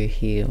hands to your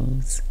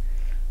heels.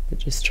 But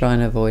just try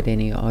and avoid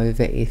any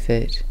over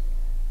effort.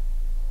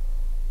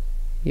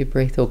 Your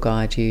breath will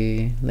guide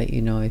you, let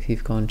you know if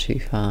you've gone too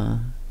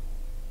far.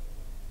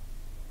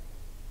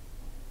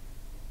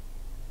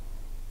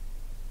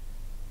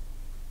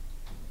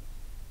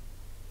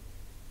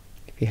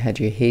 If you had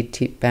your head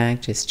tipped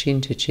back, just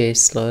chin to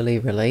chest, slowly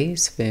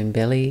release, firm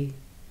belly.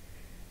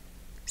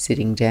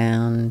 Sitting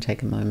down,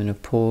 take a moment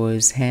of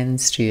pause,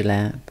 hands to your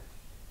lap.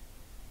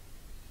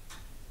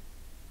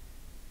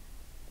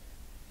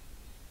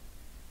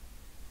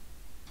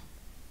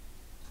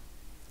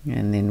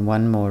 And then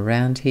one more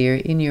round here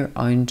in your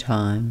own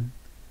time.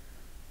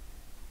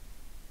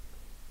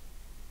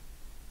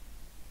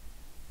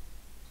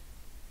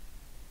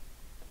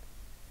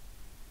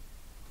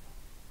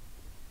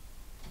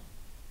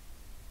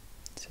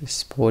 So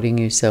supporting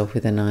yourself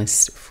with a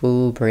nice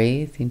full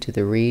breath into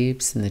the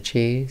ribs and the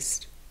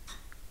chest.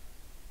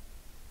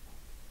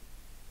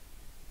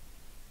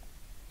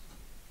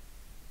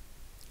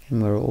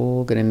 And we're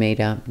all going to meet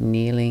up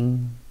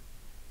kneeling,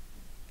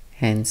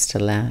 hands to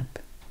lap.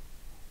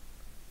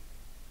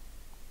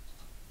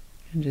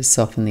 And just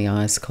soften the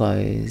eyes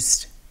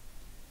closed.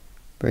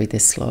 Breathe a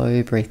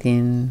slow breath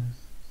in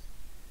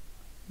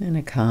and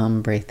a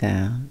calm breath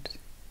out.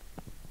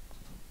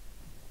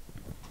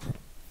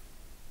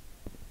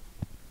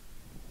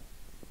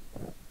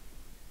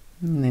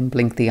 And then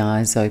blink the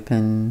eyes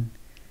open.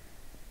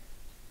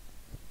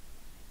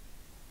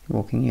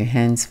 Walking your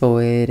hands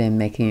forward and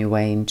making your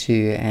way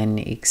into an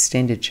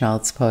extended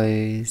child's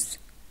pose.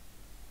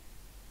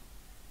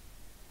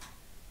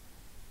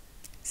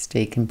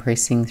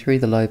 Decompressing through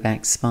the low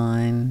back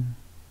spine.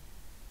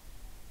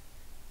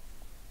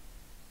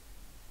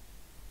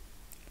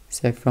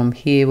 So from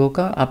here we'll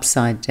go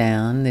upside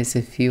down. There's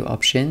a few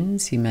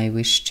options. You may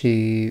wish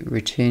to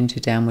return to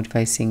downward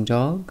facing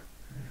dog,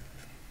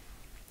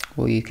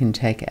 or you can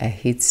take a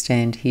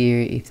headstand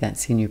here if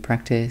that's in your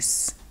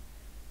practice,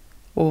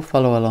 or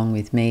follow along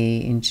with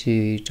me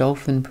into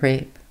dolphin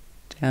prep,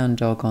 down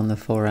dog on the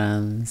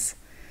forearms.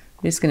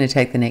 I'm just going to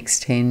take the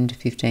next 10 to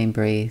 15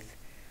 breaths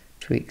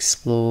to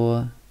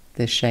explore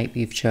the shape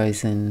you've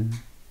chosen.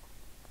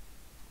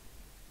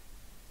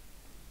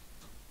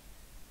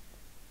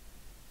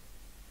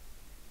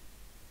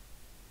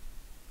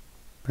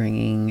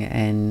 Bringing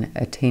an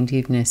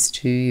attentiveness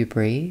to your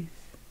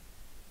breath,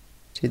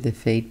 to the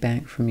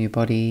feedback from your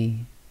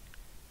body.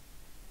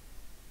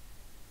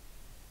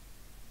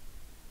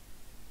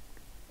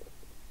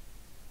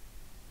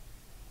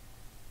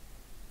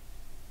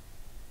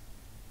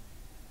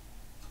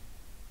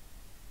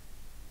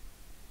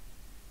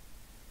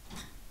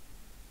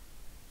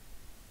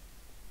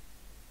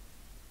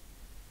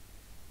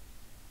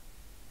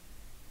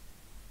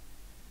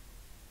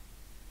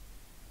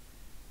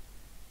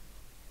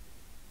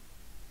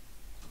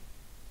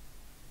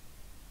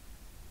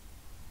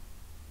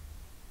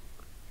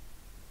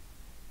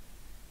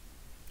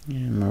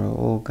 And we're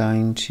all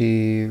going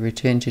to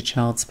return to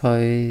child's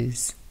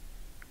pose,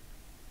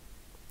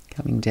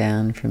 coming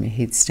down from a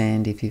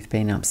headstand if you've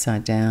been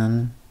upside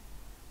down.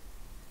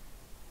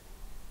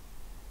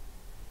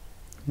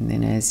 And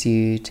then as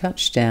you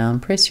touch down,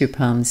 press your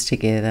palms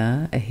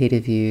together ahead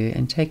of you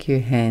and take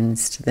your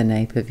hands to the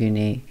nape of your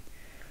neck.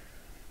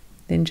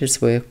 Then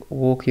just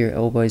walk your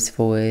elbows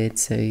forward,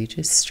 so you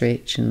just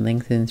stretch and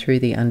lengthen through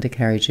the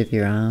undercarriage of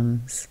your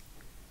arms.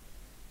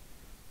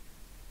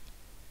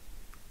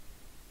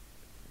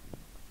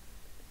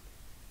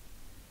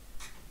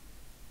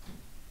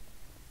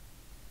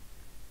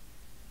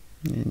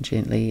 And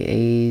gently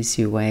ease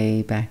your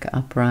way back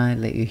upright.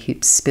 Let your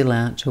hips spill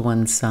out to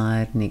one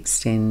side and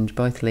extend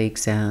both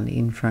legs out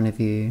in front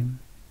of you.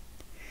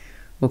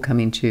 We'll come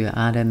into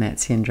Ardha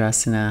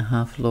Matsyendrasana,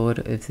 half Lord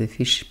of the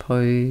Fish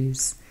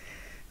pose.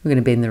 We're going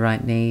to bend the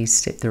right knee,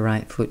 step the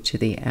right foot to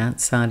the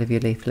outside of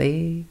your left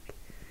leg.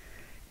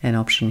 An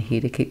option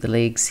here to keep the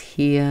legs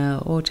here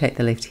or take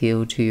the left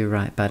heel to your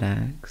right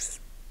buttocks.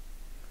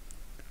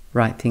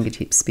 Right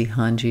fingertips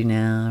behind you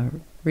now.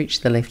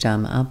 Reach the left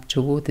arm up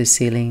toward the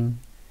ceiling.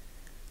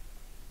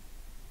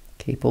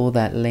 Keep all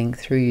that length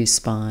through your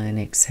spine.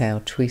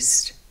 Exhale,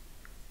 twist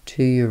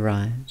to your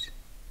right.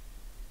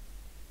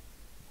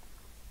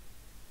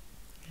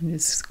 And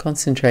just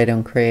concentrate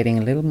on creating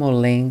a little more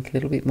length, a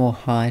little bit more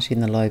height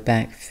in the low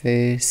back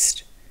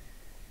first.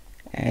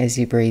 As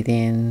you breathe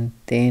in,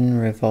 then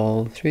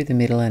revolve through the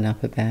middle and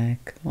upper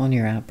back on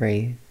your out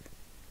breath.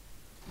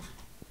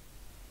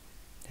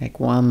 Take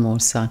one more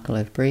cycle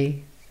of breath.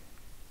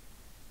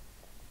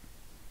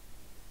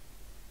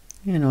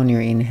 And on your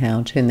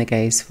inhale, turn the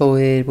gaze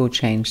forward. We'll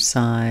change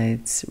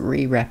sides,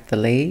 re-wrap the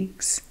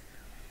legs.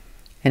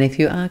 And if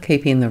you are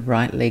keeping the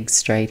right leg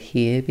straight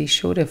here, be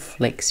sure to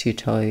flex your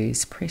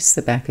toes. Press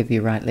the back of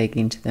your right leg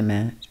into the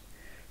mat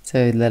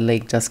so the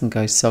leg doesn't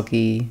go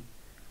soggy.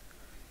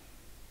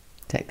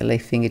 Take the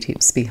left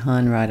fingertips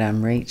behind, right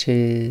arm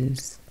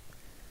reaches.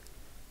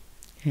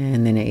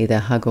 And then either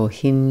hug or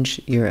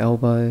hinge your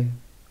elbow.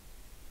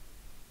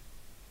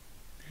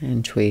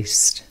 And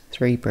twist.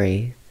 3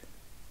 breaths.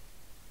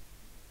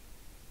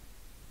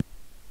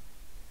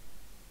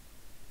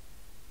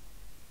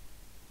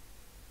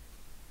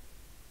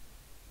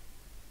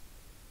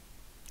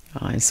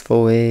 Eyes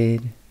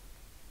forward,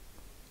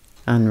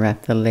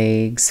 unwrap the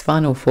legs,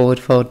 final forward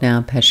fold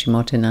now,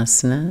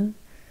 Paschimottanasana.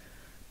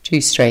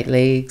 2 straight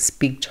legs,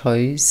 big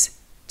toes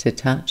to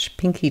touch,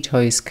 pinky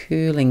toes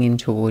curling in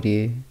toward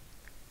you.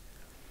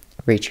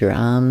 Reach your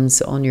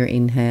arms on your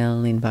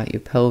inhale, invite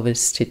your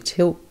pelvis to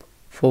tilt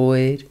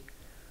forward,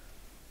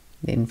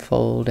 then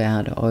fold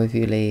out over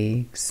your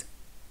legs.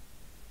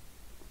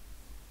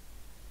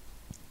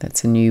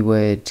 That's a new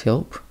word,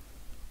 tilt,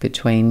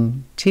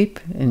 between tip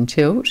and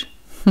tilt.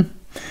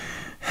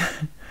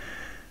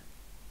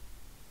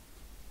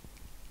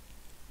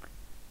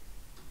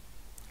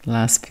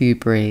 Last few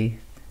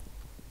breaths.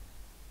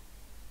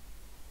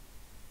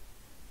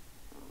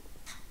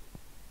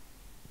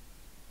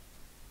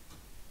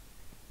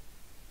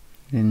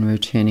 Then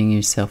returning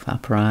yourself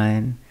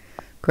upright.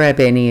 Grab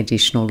any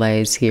additional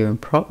layers here and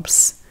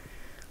props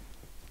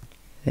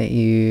that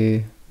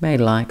you may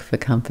like for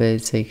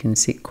comfort, so you can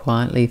sit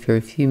quietly for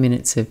a few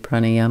minutes of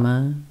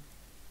pranayama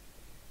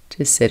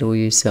to settle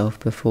yourself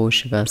before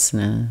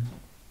shavasana.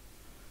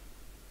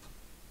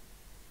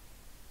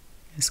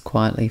 Just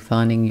quietly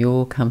finding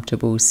your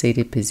comfortable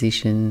seated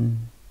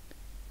position,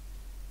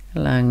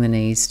 allowing the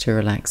knees to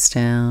relax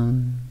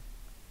down,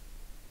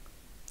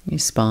 your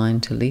spine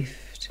to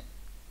lift,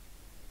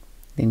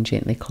 then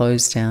gently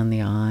close down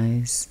the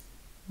eyes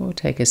or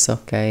take a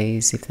soft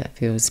gaze if that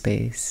feels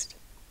best.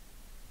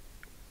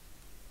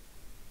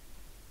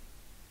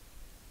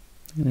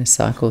 I'm going to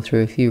cycle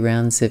through a few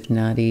rounds of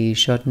Nadi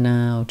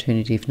Shodhana,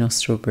 alternative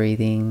nostril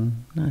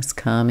breathing, nice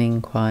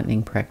calming,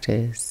 quietening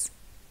practice.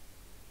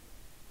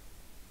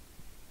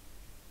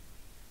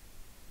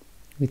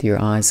 With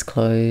your eyes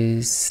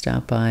closed,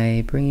 start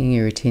by bringing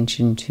your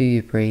attention to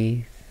your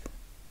breath.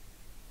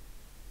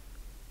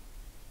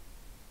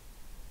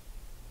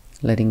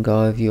 Letting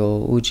go of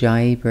your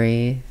Ujjayi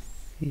breath.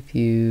 If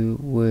you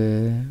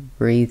were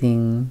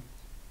breathing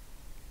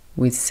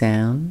with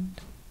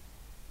sound,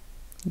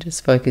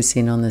 just focus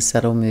in on the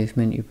subtle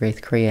movement your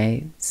breath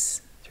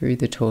creates through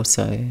the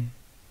torso.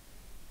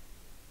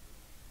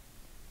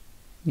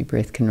 Your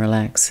breath can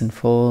relax and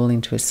fall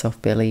into a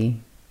soft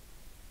belly.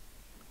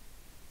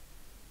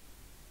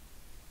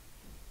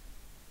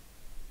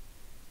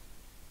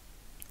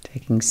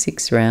 Taking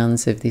 6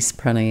 rounds of this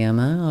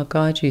pranayama, I'll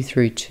guide you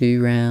through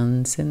 2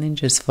 rounds and then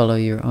just follow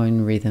your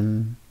own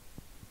rhythm.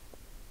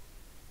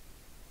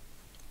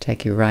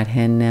 Take your right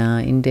hand now,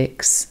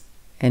 index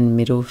and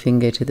middle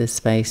finger to the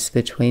space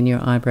between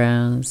your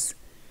eyebrows,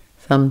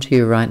 thumb to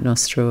your right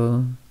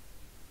nostril,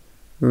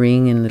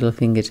 ring and little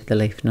finger to the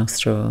left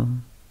nostril.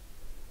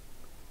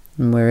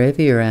 And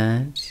wherever you're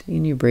at,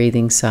 in your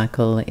breathing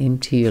cycle,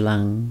 empty your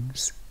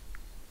lungs.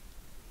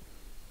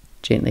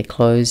 Gently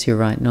close your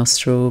right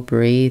nostril,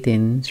 breathe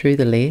in through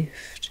the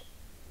left,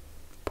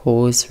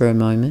 pause for a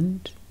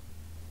moment,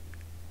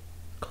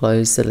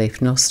 close the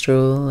left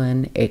nostril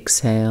and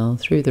exhale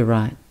through the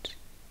right.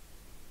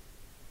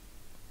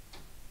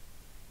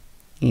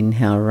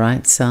 Inhale,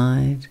 right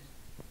side.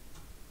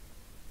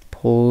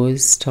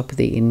 Pause, top of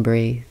the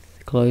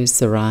in-breath, close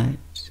the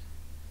right.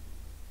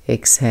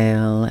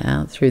 Exhale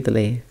out through the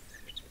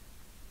left.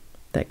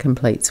 That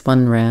completes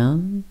one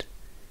round.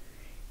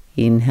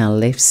 Inhale,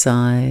 left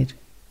side.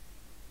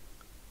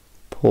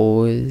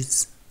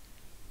 Pause.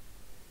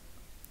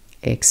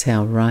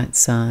 Exhale, right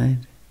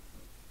side.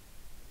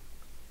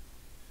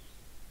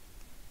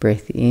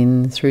 Breath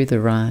in through the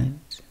right.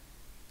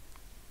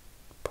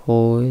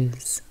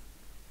 Pause.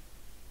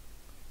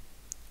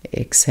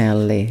 Exhale,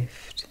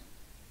 left.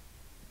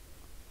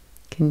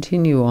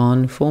 Continue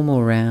on 4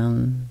 more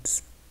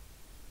rounds.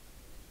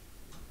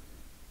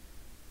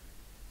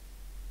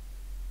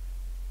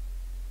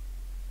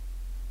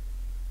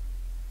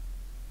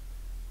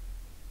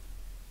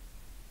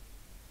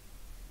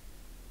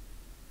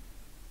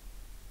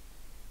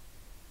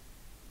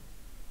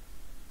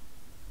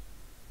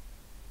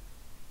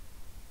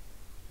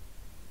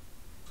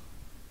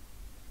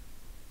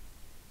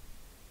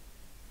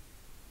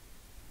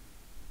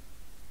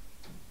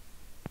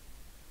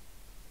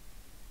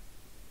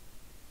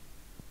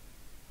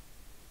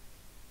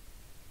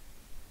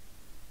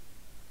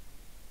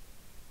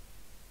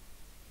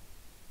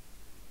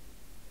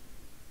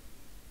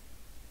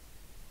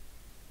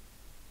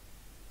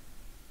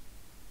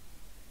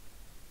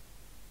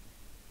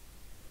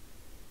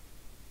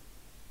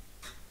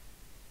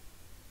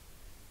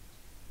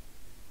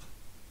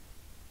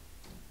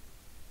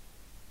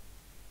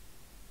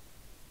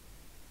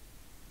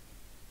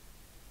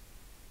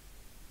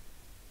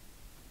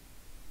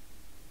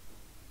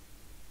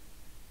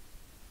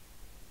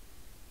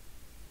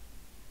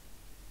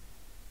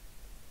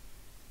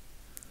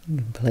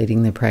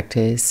 Completing the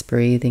practice,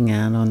 breathing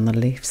out on the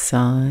left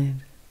side.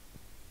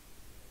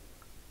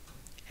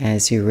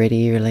 As you're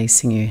ready,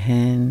 releasing your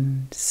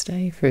hand,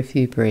 stay for a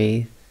few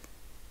breaths.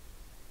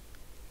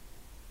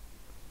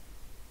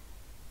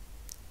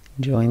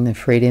 Enjoying the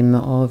freedom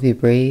of your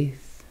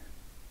breath.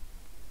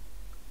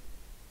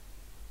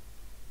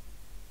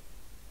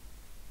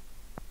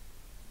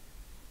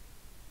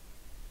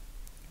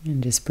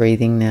 And just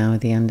breathing now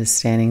with the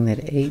understanding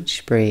that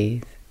each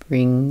breath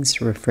brings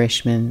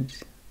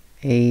refreshment,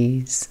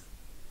 ease,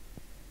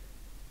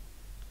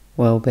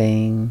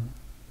 well-being.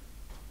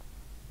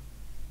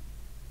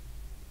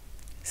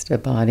 Just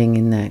abiding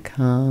in that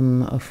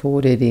calm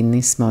afforded in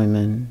this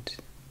moment.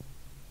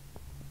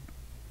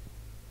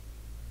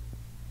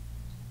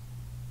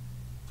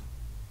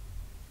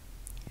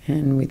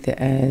 And with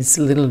as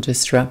little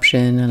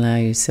disruption, allow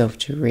yourself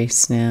to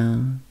rest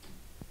now.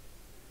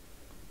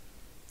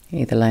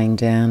 Either laying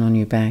down on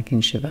your back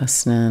in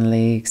shavasana,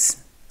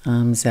 legs,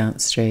 arms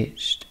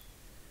outstretched,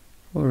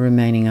 or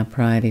remaining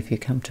upright if you're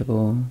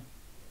comfortable.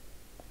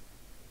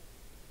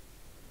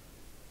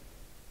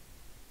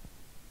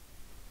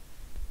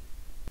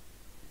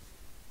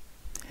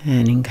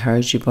 And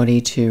encourage your body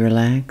to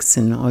relax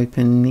and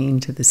open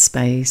into the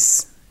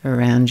space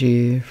around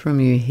you from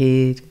your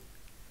head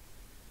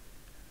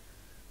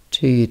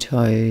to your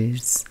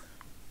toes.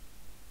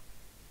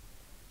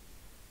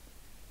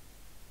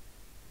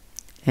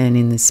 And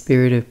in the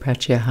spirit of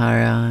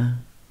pratyahara,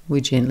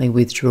 we gently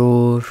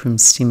withdraw from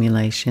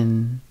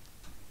stimulation.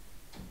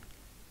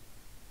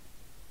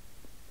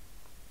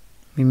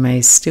 We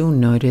may still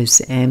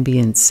notice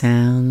ambient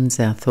sounds,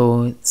 our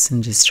thoughts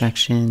and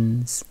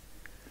distractions,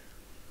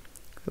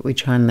 but we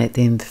try and let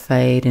them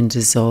fade and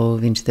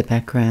dissolve into the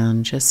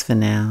background just for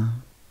now.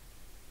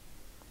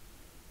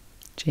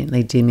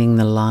 Gently dimming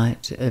the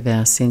light of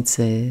our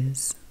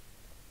senses.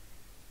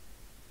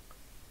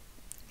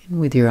 And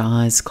with your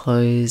eyes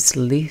closed,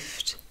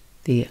 lift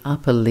the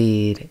upper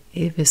lid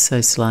ever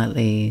so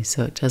slightly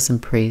so it doesn't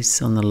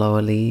press on the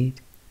lower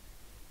lid.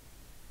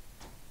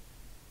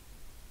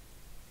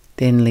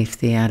 Then lift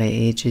the outer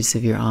edges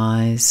of your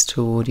eyes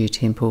toward your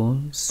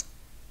temples,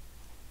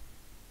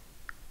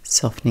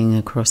 softening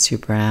across your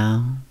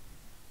brow,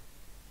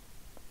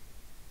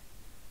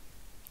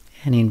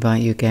 and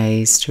invite your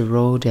gaze to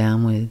roll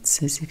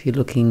downwards as if you're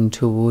looking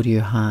toward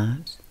your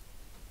heart.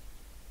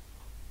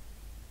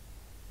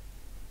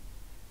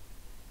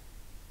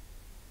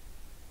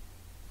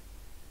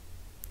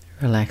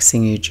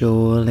 Relaxing your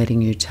jaw,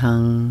 letting your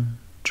tongue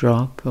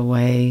drop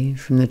away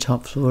from the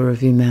top floor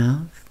of your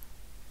mouth.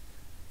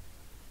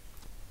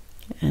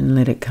 And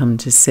let it come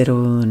to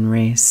settle and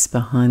rest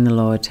behind the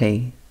lower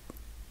teeth.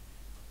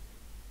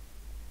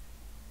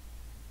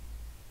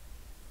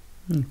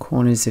 The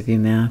corners of your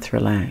mouth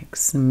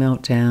relax and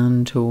melt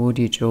down toward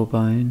your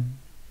jawbone.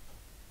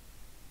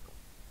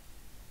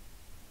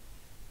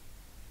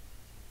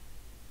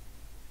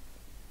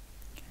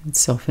 And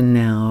soften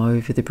now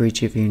over the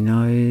bridge of your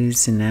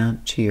nose and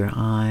out to your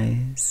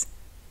eyes,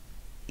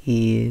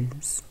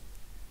 ears.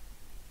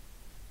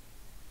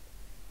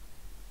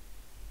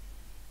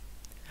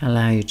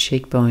 Allow your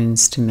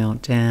cheekbones to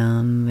melt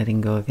down,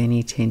 letting go of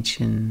any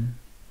tension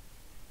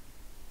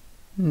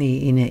in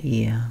the inner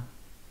ear.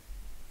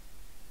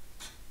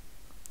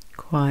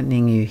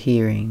 quietening your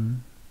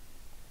hearing.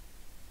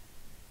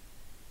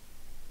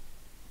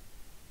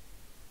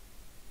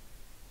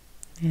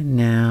 And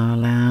now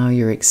allow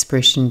your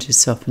expression to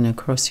soften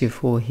across your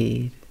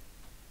forehead.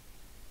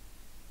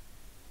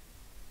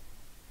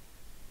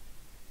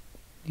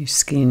 Your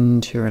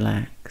skin to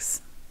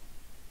relax.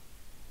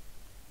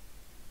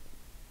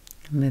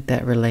 And let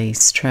that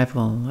release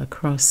travel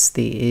across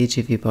the edge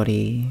of your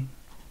body.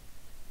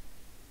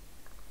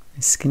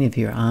 The skin of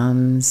your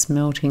arms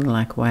melting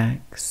like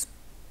wax.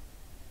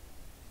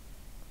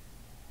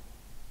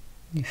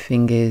 Your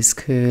fingers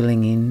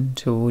curling in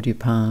toward your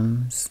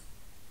palms.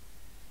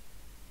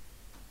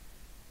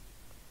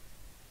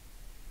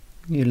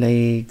 Your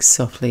legs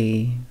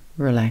softly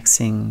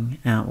relaxing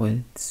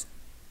outwards.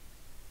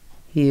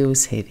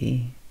 Heels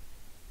heavy.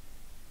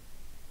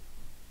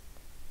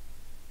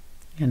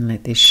 And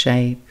let this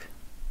shape,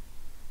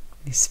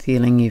 this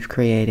feeling you've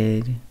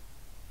created,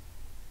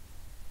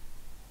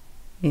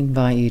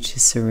 invite you to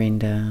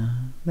surrender,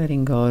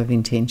 letting go of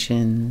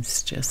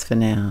intentions just for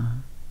now.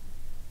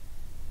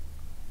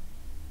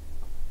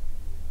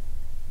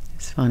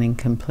 Just finding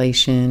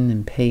completion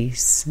and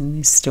peace in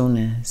this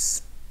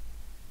stillness.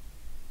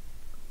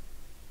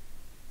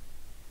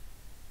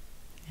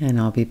 And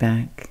I'll be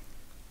back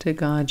to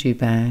guide you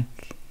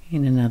back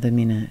in another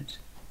minute.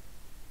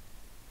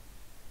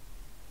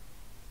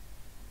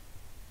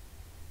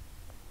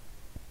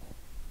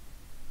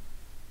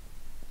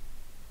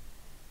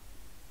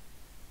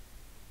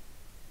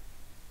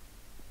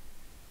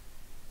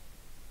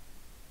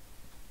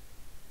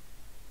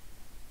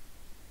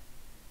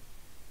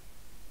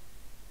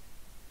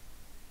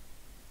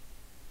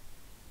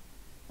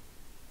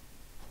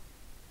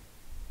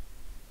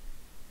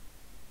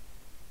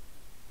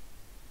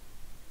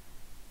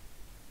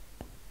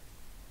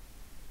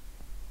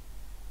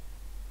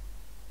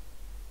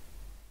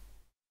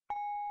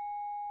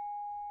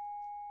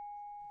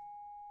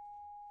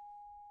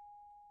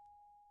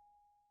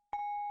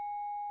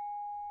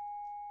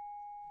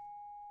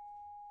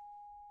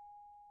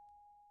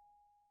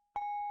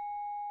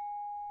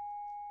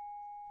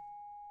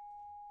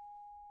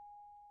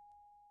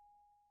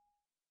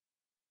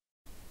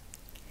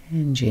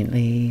 And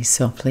gently,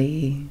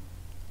 softly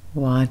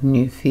widen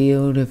your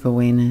field of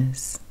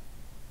awareness.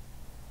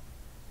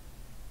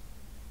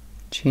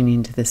 Tune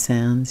into the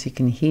sounds you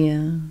can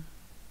hear.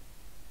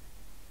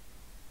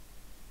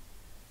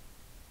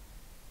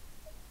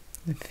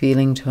 The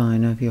feeling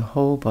tone of your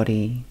whole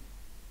body.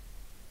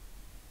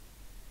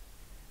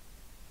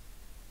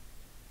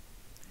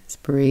 It's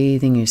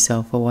breathing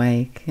yourself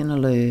awake and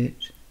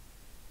alert.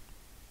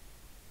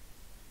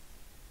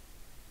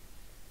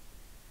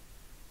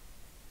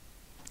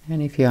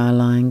 And if you are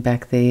lying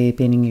back there,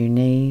 bending your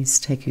knees,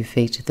 take your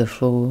feet to the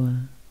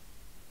floor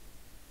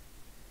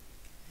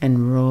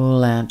and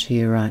roll out to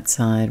your right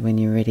side when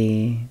you're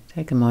ready.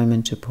 Take a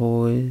moment to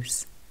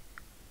pause.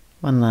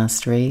 One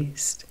last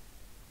rest.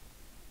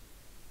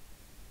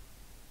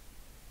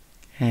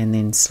 And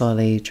then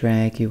slowly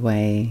drag your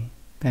way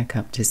back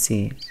up to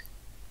sit.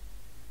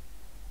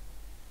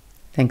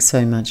 Thanks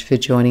so much for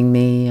joining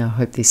me. I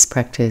hope this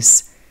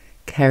practice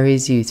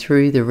carries you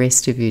through the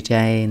rest of your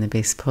day in the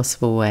best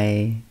possible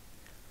way.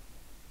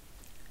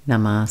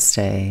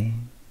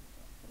 Namaste.